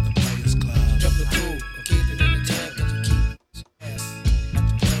do it at the players club. Jump the pool, keep it in the tub, cause we keep ass at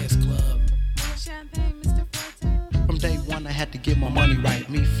the players club. From day one, I had to get my money right.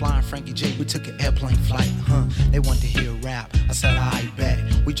 Me flying Frankie J, we took an airplane flight. They wanted to hear rap. I said, I bet.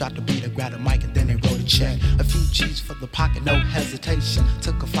 We dropped the beat, I grabbed a mic, and then they wrote a check. A few G's for the pocket, no hesitation.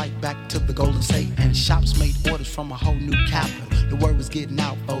 Took a flight back to the Golden State, and shops made orders from a whole new capital. The word was getting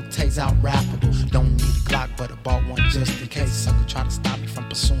out, Otae's out rappable. Don't need a Glock, but I bought one just in case. Sucker try to stop me from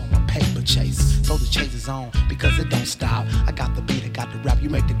pursuing my paper chase. So the chase is on, because it don't stop. I got the beat, I got the rap, you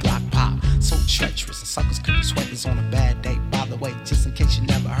make the Glock pop. So treacherous, and suckers could be sweaters on a bad day. By the way, just in case you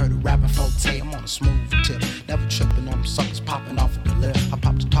never heard of rapping Forte, I'm on a smooth tip. Never tripping on them suckers popping off of the lip. I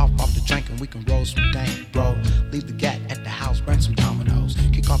pop the top off the drink and we can roll some dank, bro. Leave the gat at the house, bring some dominoes.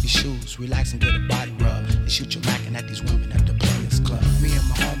 Kick off your shoes, relax and get a body rub. And shoot your mackin' at these women at the players club. Me and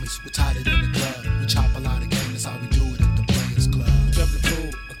my homies, we tied it in the club. We chop a lot of game, that's how we do it at the players club. Jump the pool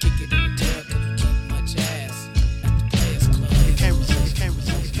or kick it in the tub, cause we keep much ass at the players club. You can't resist, can't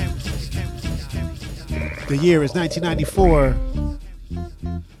resist, can't resist, can't resist, can't resist. The year is 1994.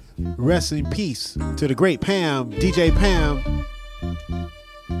 Rest in peace to the great Pam, DJ Pam.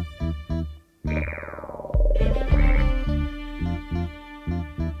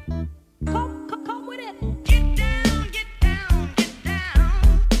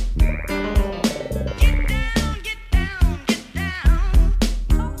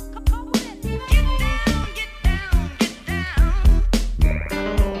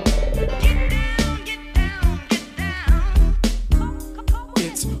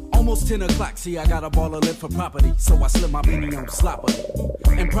 Almost 10 o'clock, see I got a ball of lip for property, so I slip my beanie on sloppily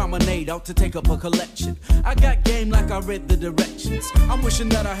and promenade out to take up a collection. I got game like I read the directions. I'm wishing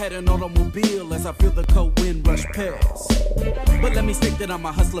that I had an automobile as I feel the cold wind rush past. But let me state that I'm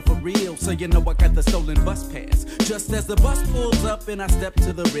a hustler for real, so you know I got the stolen bus pass. Just as the bus pulls up and I step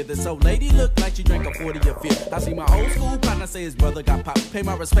to the rear, this old lady looked like she drank a 40 or 50. I see my old school partner say his brother got popped. Pay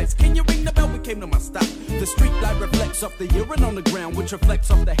my respects, can you ring the bell? We came to my stop. The street light reflects off the urine on the ground, which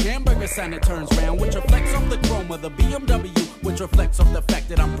reflects off the hamburger sign that turns round, which reflects off the chrome of the BMW, which reflects off the fact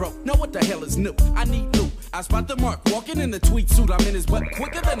that I'm broke. Now what the hell is new? I need loot. I spot the mark walking in the tweed suit. I'm in his butt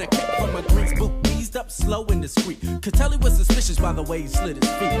quicker than a kick from a grease boot. eased up slow and discreet. Could tell he was suspicious by the way he slid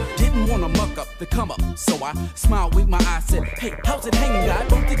his feet. Didn't want to muck up the come up, so I smiled, winked my eye, said, hey, how's it hanging, guy?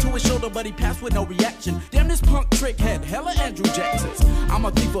 Bumped into his shoulder, but he passed with no reaction. Damn, this punk trick had hella Andrew Jacksons. I'm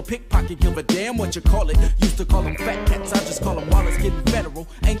a thief, a pickpocket, give a damn what you call it. Used to call them fat cats, I just call them Wallace, getting federal.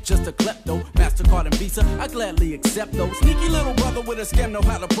 Ain't just a klepto, MasterCard and Visa, I gladly accept those. Sneaky little brother with a scam, know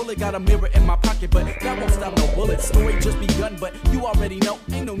how to pull it. Got a mirror in my pocket, but that won't stop no bullets. Story just begun, but you already know,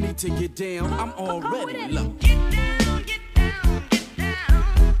 ain't no need to get down. I'm already low. Get down, get down, get down.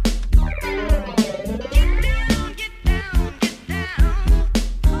 Get down, get down, get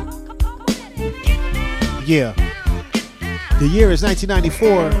down. Yeah. The year is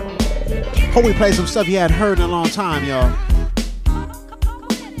 1994. Hope we play some stuff you hadn't heard in a long time, y'all.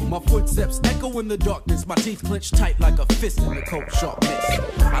 My footsteps echo in the darkness. My teeth clench tight like a fist in the cold sharp mist.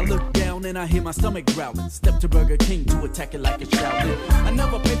 I look down and I hear my stomach growling. Step to Burger King to attack it like a shouting. I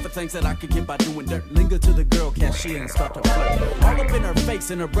never pay for things that I could get by doing dirt. Linger to the girl cashier and start to flirt. All up in her face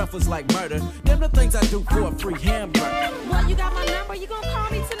and her breath was like murder. Them the things I do for a free hamburger. Well, you got my number? You gonna call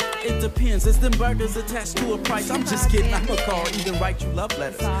me tonight? It depends. It's them burgers attached to a price. I'm just kidding. I'ma call, even write you love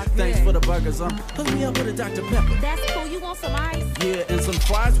letters. Thanks for the burgers. Hook me up with a Dr. Pepper. That's cool. You want some ice? Yeah, and some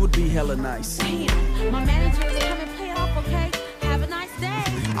fries would be hella nice. Damn, my manager is coming. Play it off, okay? Have a nice day.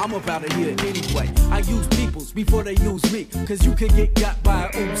 I'm about to hear anyway. I use peoples before they use me. Cause you can get got by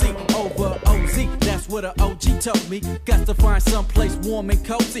a Uzi over OZ. That's what a OG told me. Got to find someplace warm and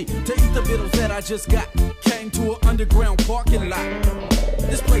cozy to eat the vittles that I just got. Came to an underground parking lot.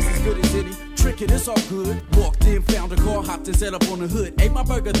 This place is good as any. Trick it, it's all good. Walked in, found a car, hopped and set up on the hood. Ate my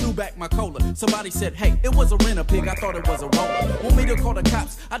burger, threw back my cola. Somebody said, hey, it was a rent-a-pig. I thought it was a roller. Want me to call the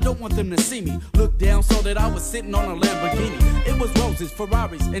cops? I don't want them to see me. Looked down, saw that I was sitting on a Lamborghini. It was roses,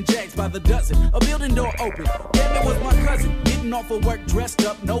 Ferraris, and Jags by the dozen. A building door open. Damn, it was my cousin. Getting off of work, dressed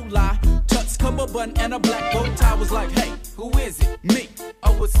up, no lie. Tux, cover button, and a black bow tie. Was like, hey, who is it? Me.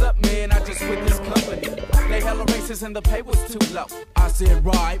 Oh, what's up, man? I just quit this company. They hella racist and the pay was too low. I said,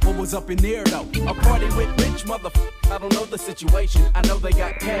 right, what was up in there though? A party with rich motherfuckers. I don't know the situation. I know they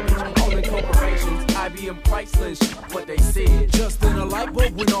got cabbage, owning corporations. IBM Chrysler, what they said. Just then a light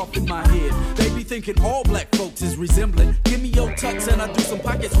bulb went off in my head. They be thinking all black folks is resembling. Give me your tux and I do some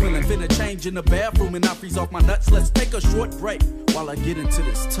pocket swilling. Finna change in the bathroom and I freeze off my nuts. Let's take a short break while I get into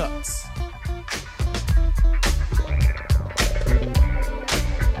this tux.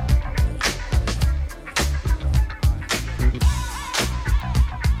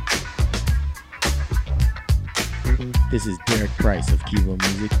 This is Derek Price of Kivo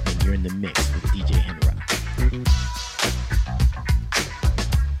Music, and you're in the mix with DJ Henrock.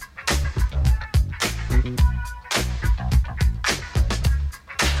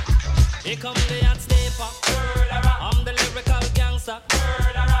 Here come the hot stepper. I'm the lyrical gangster.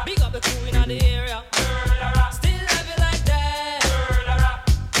 Big up the crew in the area. Still have it like that.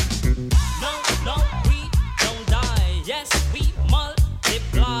 No, we don't die. Yes, we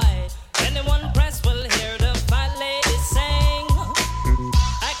multiply. Anyone press will hear the fat lady sing.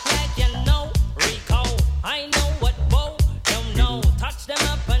 Act like you know Rico. I know what Bo don't know. Touch them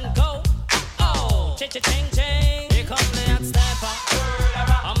up and go. Oh, ching ching. Here come the hot stepper.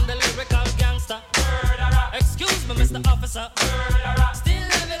 I'm the lyrical gangster. Excuse me, Mr. Officer. Still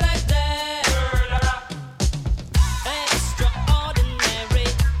have it like that. Extraordinary.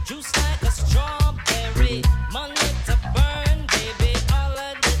 Juice like a strawberry. Money to burn, baby, all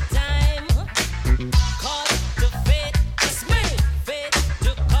of the time. Cut the fit, it's me. Fit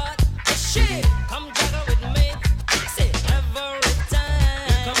to cut the shit. Come juggle with me. Sit every time.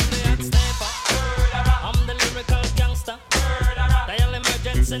 Here come the hot stepper. I'm the lyrical gangster. Dial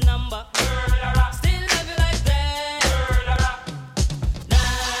emergency number. Still have it like that. Na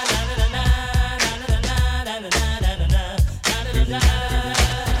na na na na na na na na na na na.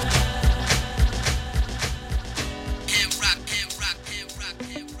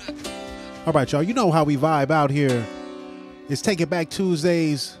 All right, y'all. You know how we vibe out here. It's Take It Back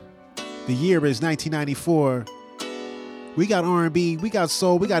Tuesdays. The year is 1994. We got R&B, we got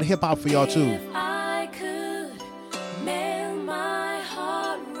soul, we got hip hop for y'all too. I could mail my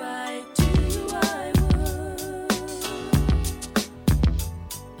heart right to you, I would.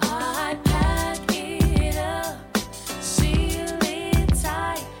 I'd pack it up, seal it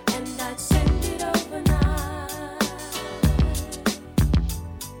tight, and I'd send it overnight.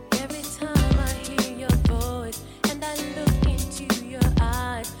 Every time I hear your voice and I look into your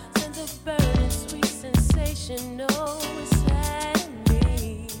eyes, sends a burning sweet sensation. Oh, it's sad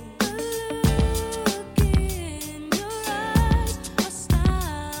me. Ooh.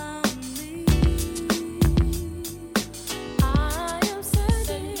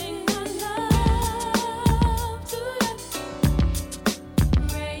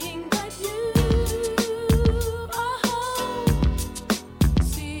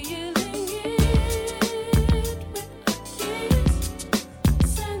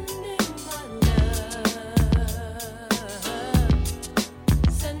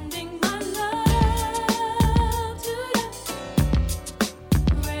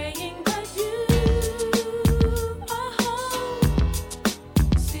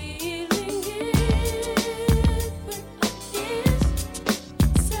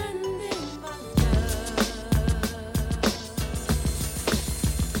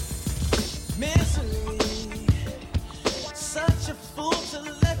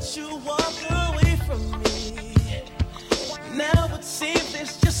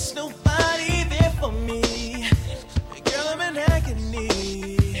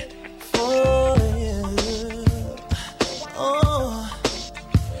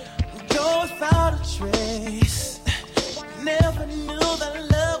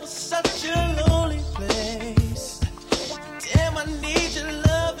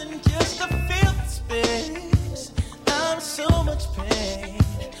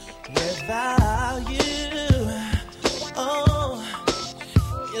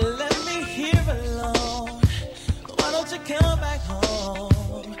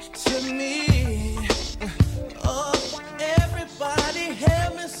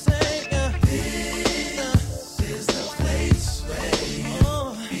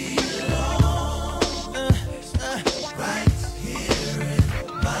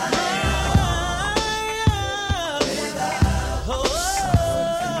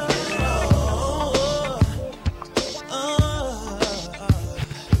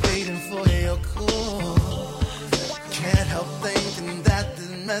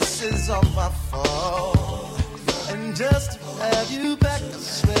 messes on my phone. And just to have you back, I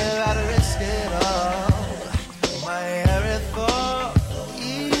swear I'd risk it all. My every thought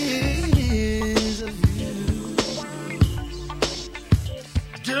is of you.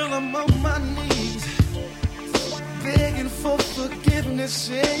 Girl, I'm on my knees, begging for forgiveness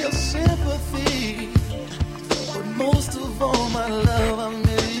and your sympathy. But most of all, my love, I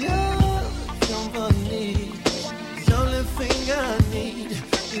miss your company. The only thing I need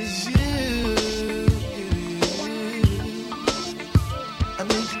is you. I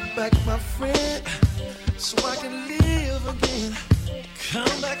need you back, my friend, so I can live again.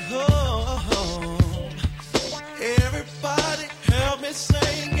 Come back home. Everybody help me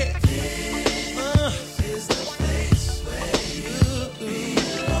sing it. This is the place where you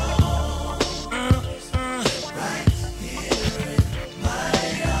belong. Right here in my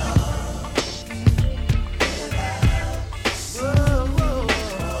arms. Whoa.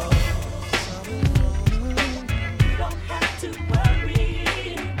 You don't have to worry.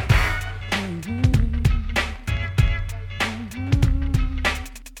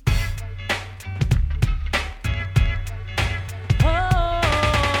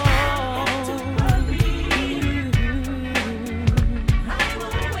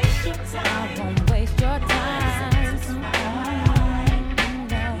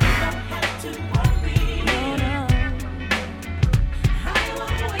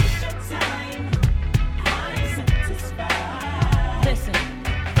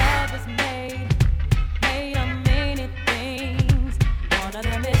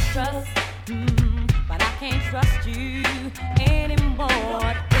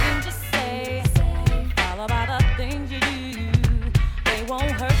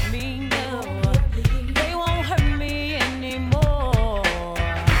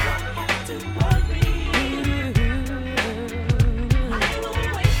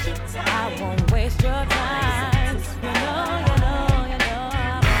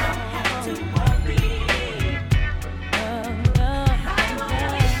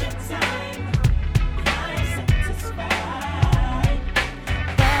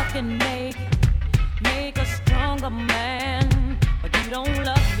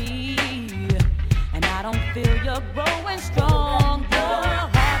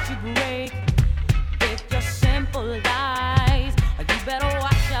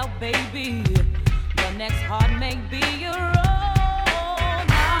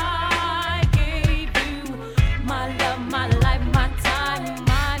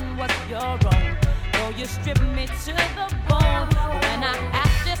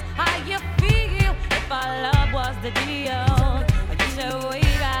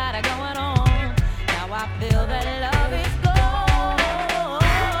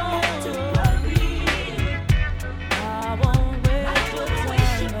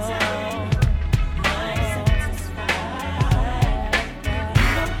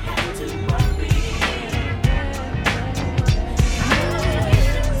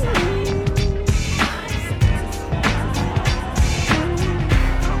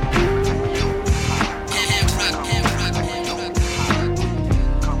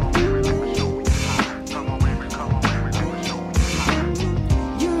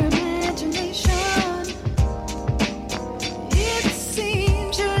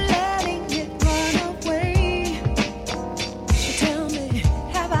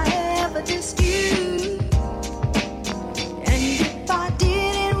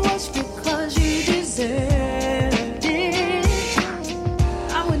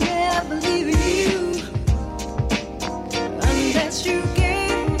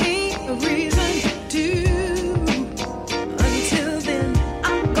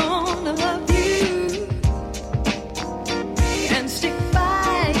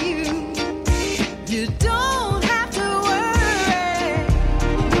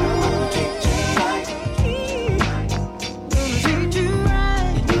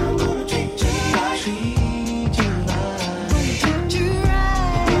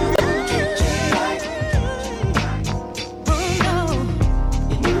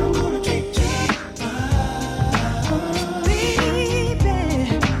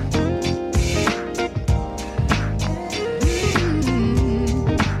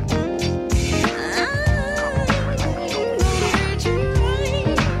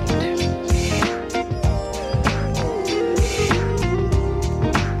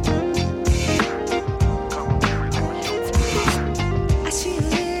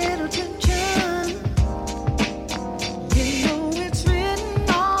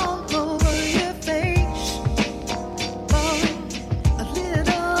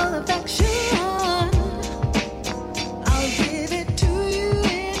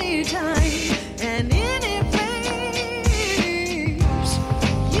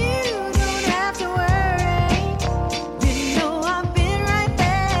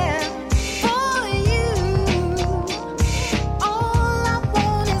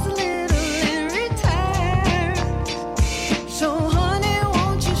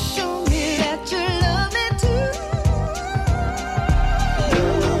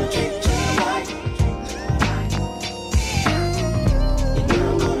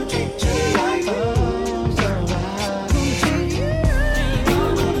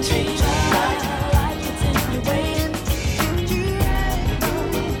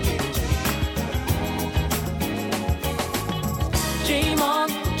 Dream on,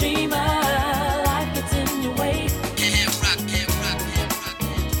 dreamer, life gets in your way.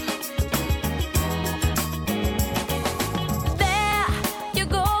 There you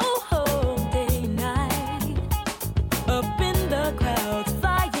go, whole day, night, up in the clouds,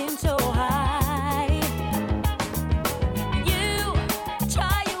 flying so high. You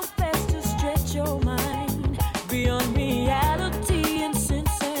try your best to stretch your mind beyond reality and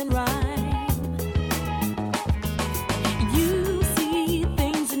sense and rhyme. You see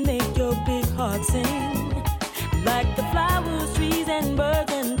things that make your big heart sing, like the flowers, trees, and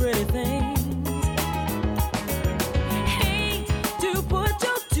birds and pretty things. Hate to put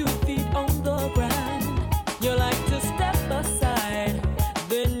your 2 feet on the ground. You like to step aside,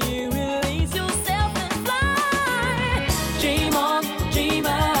 then you release yourself and fly. Dream on,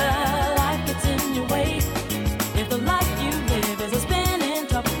 dreamer, life gets in your way. If the life you live is a spinning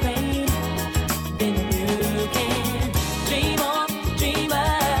top of pain, then you can dream on, dreamer,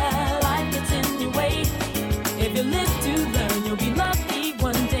 life gets in your way. If you live to learn, you'll be lucky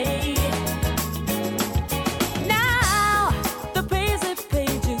one day. Now, the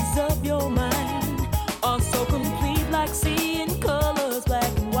pages of your mind are so complete, like seeing colors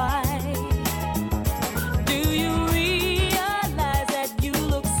black and white. Do you realize that you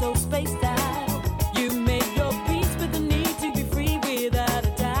look so spaced out? You made your peace with the need to be free without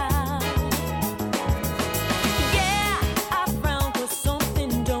a doubt. Yeah, I frown 'cause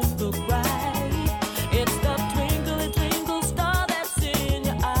something don't look right. It's the twinkle, twinkle star that's in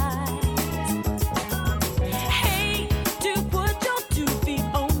your eyes. Hate to put your 2 feet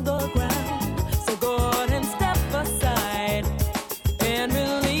on the ground, so go on and step aside and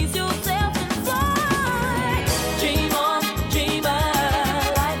release yourself and fly. Dream on, dreamer,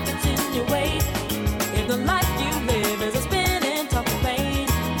 life gets in your way. If the life you live is a spinning top of pain,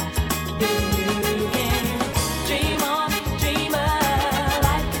 then you can dream on, dreamer,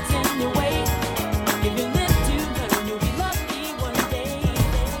 life gets in your way. If you live to learn, you'll be lucky one day.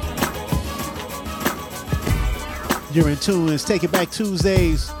 You're in tune. It's Take It Back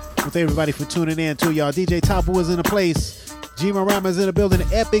Tuesdays with everybody for tuning in too, y'all. DJ Topple is in the place. G Marama's in the building.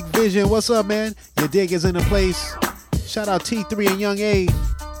 Epic Vision. What's up, man? Your dig is in the place. Shout out T3 and Young A.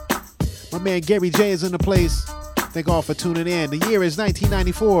 My man Gary J is in the place. Thank all for tuning in. The year is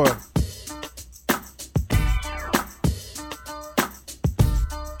 1994.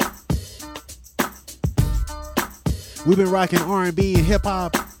 We've been rocking R&B and hip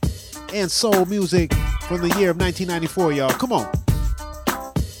hop and soul music from the year of 1994, y'all. Come on.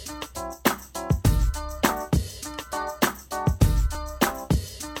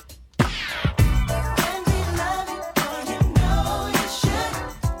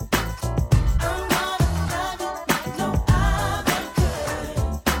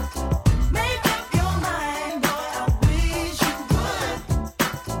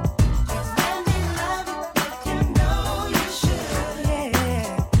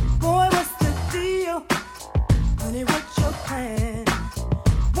 Yeah, boy, what's the deal? Honey, what's your plan?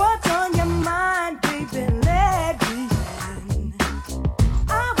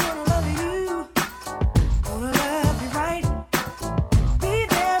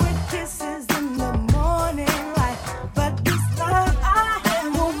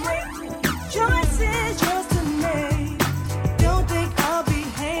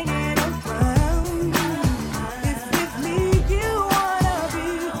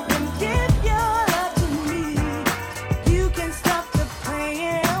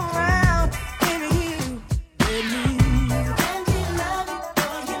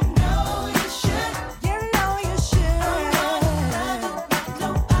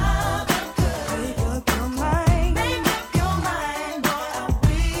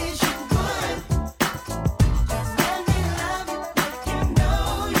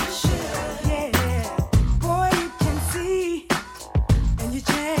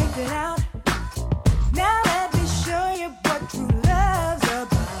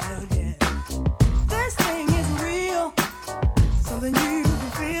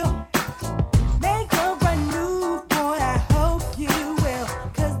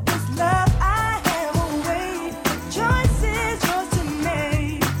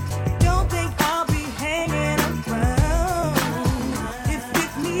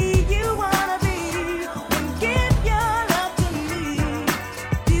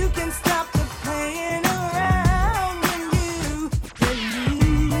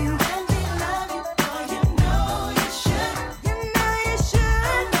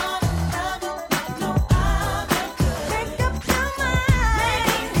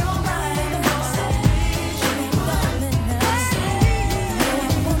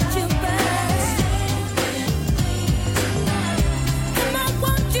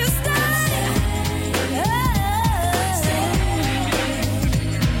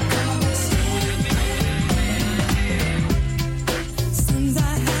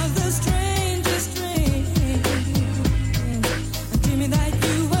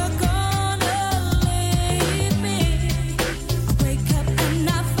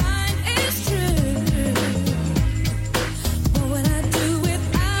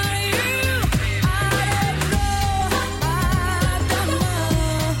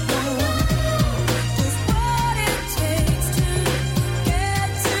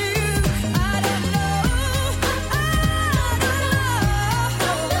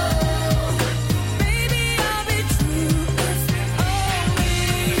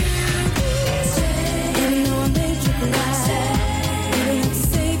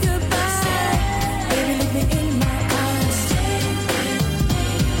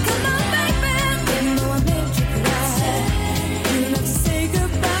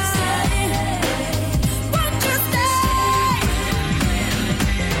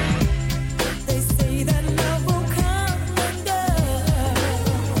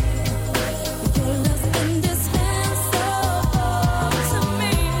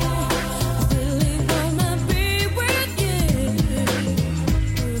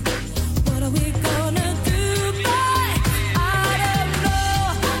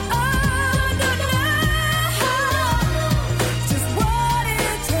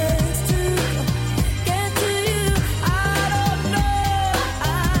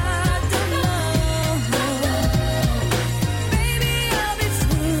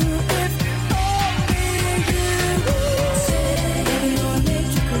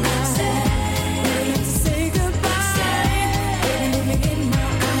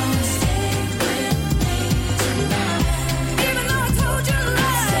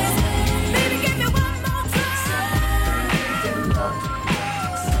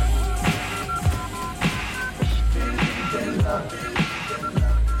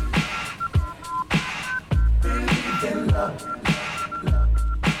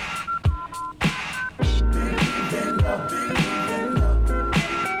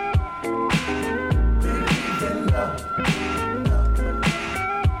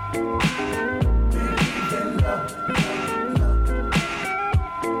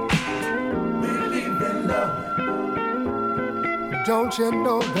 Don't you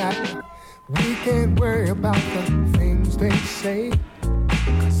know that we can't worry about the things they say?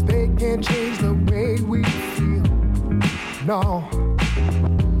 'Cause they can't change the way we feel. No,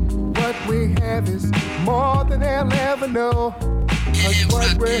 what we have is more than they'll ever know. 'Cause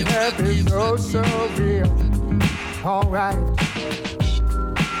what we have is oh so real. Alright,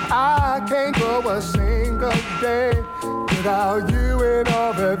 I can't go a single day without you and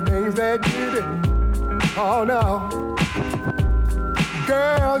all the things that you do. Oh no,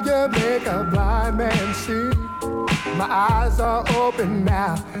 girl, you make a blind man see. My eyes are open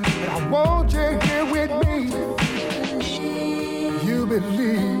now, and I want you here with me. You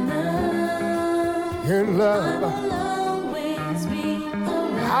believe in love.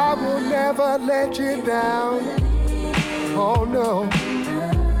 I will never let you down. Oh no,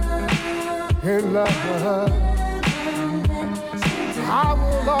 in love. I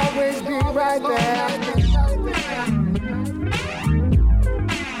will always be right there.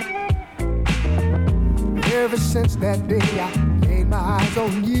 Ever since that day I laid my eyes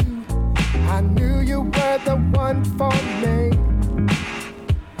on you, I knew you were the one for me.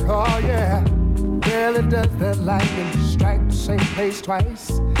 Oh yeah, rarely does the lightning strike the same place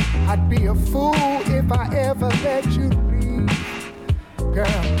twice. I'd be a fool if I ever let you leave.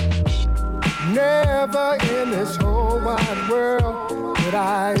 Girl, never in this whole wide world would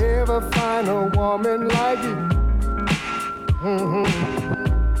I ever find a woman like you.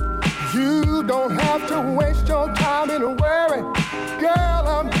 You don't have to waste your time in a worry. Girl,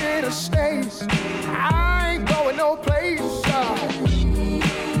 I'm here to stay. I ain't going no place.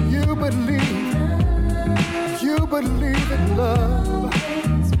 You believe in love.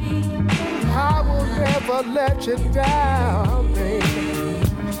 I will never let you down, baby.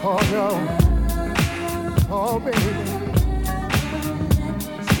 Oh no, oh baby.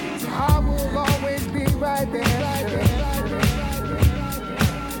 I will always be right there.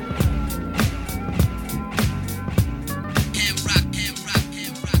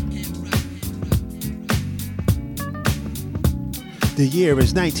 The year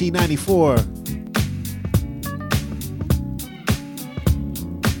is 1994.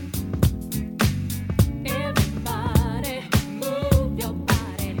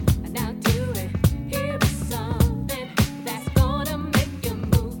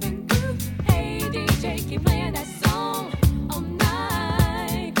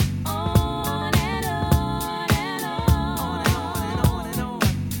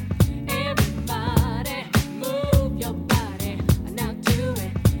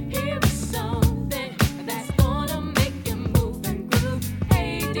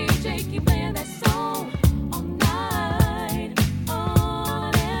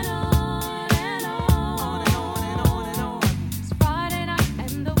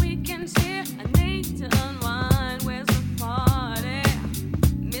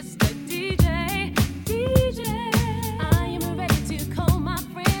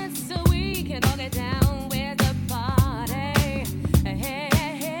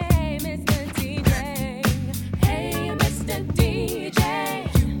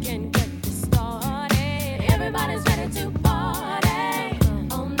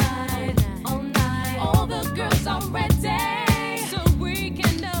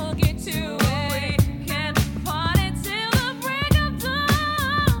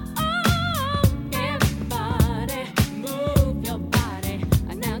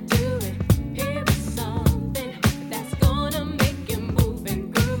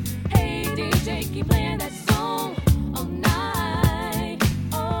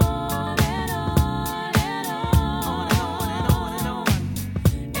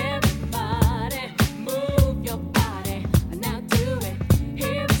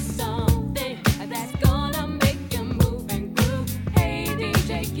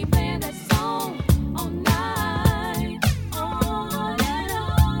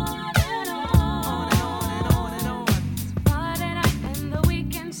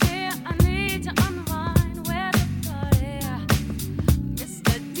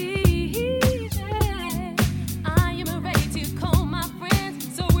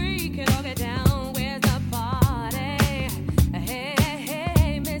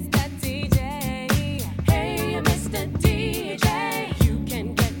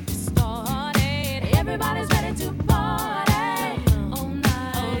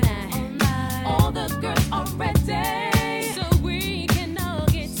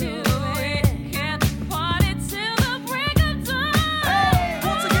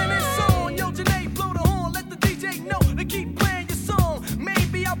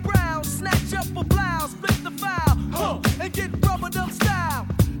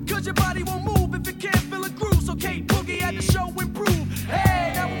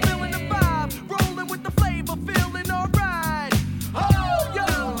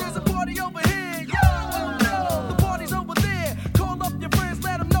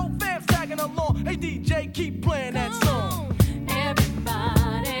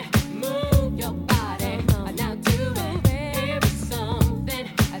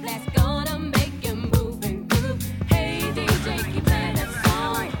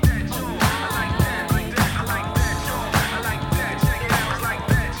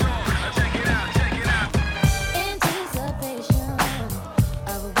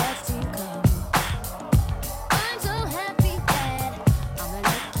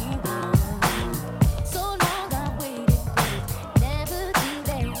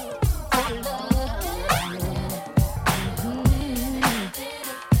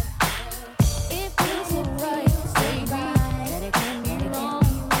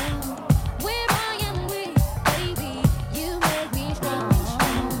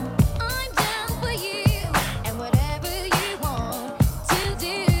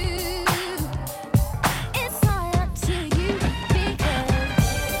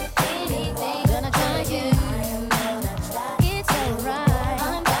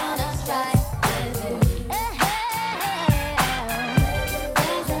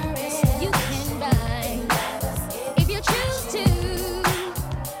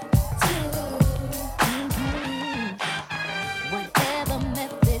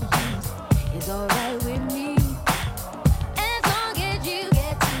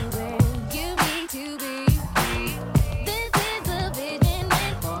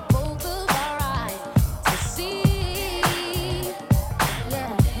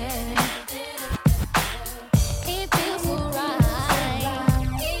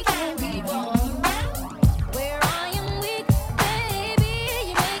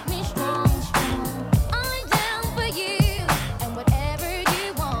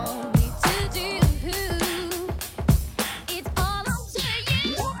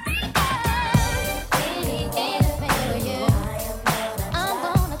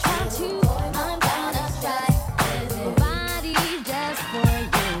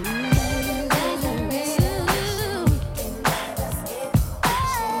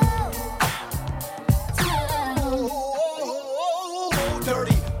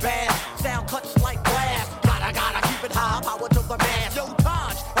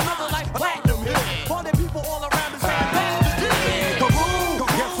 travel like platinum hits. Finding people all around us saying bad. Kaboom!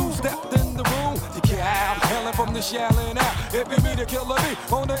 Guess who stepped in the room? The cow, hailing from the shelling out. If you meet a killer B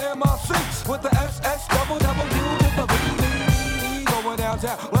on the MIC with the SS double to the B. Going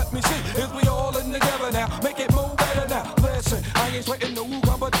downtown, let me see if we all in together now. Make it move better now. Listen, I ain't sweating no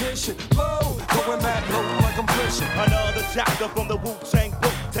competition. Flow, going mad low like I'm fishing. Another chapter from the Wu-Tang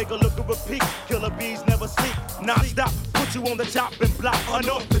book. Take a look and repeat. Killer bees never sleep. Non-stop, put you on the chopping block.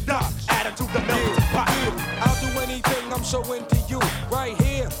 Unorthodox, attitude the melting pot. I'll do anything I'm showing to you. Right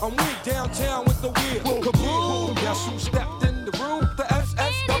here, I'm weak downtown with the wheel. Kaboom! Guess who stepped in the room? The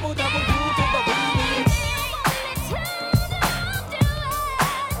SS double to the B.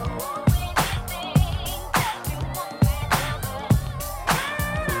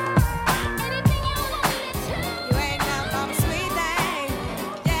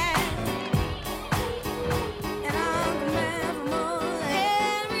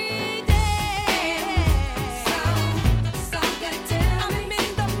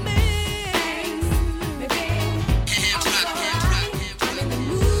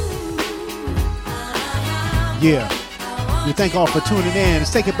 Yeah. We thank all for tuning in.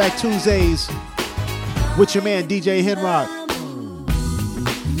 Let's take it back Tuesdays with your man DJ EnVogue.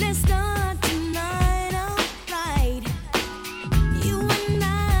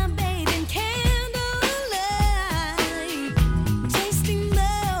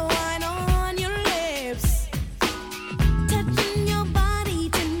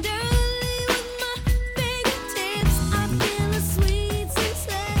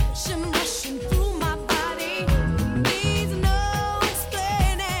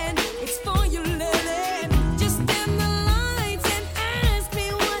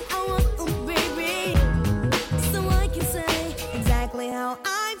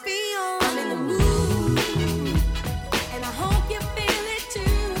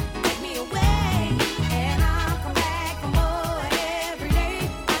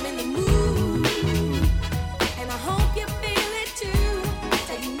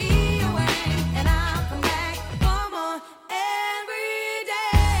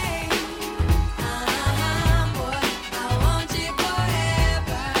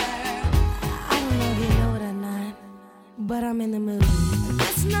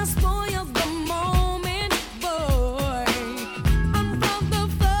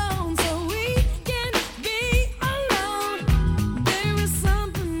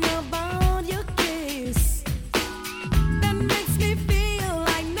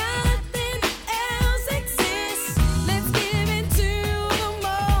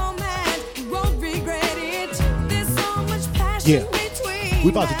 Yeah,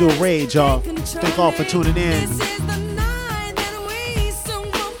 we about to do a raid, y'all. Thank all for tuning in.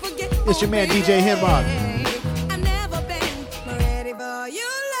 It's your man DJ EnVogue.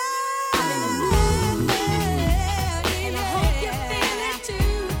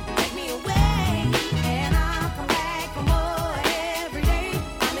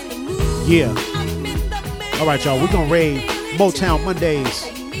 Yeah. All right, y'all. We're gonna raid Motown Mondays.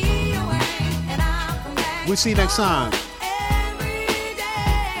 We'll see you next time.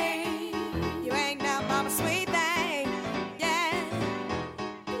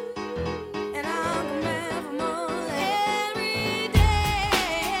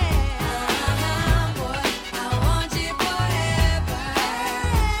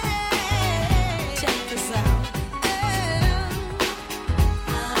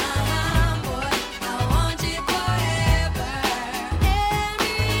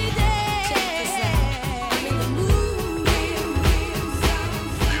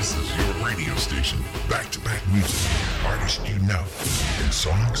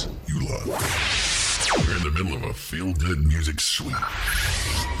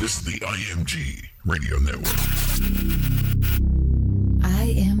 This is the IMG Radio Network.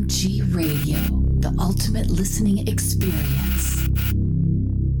 IMG Radio, the ultimate listening experience.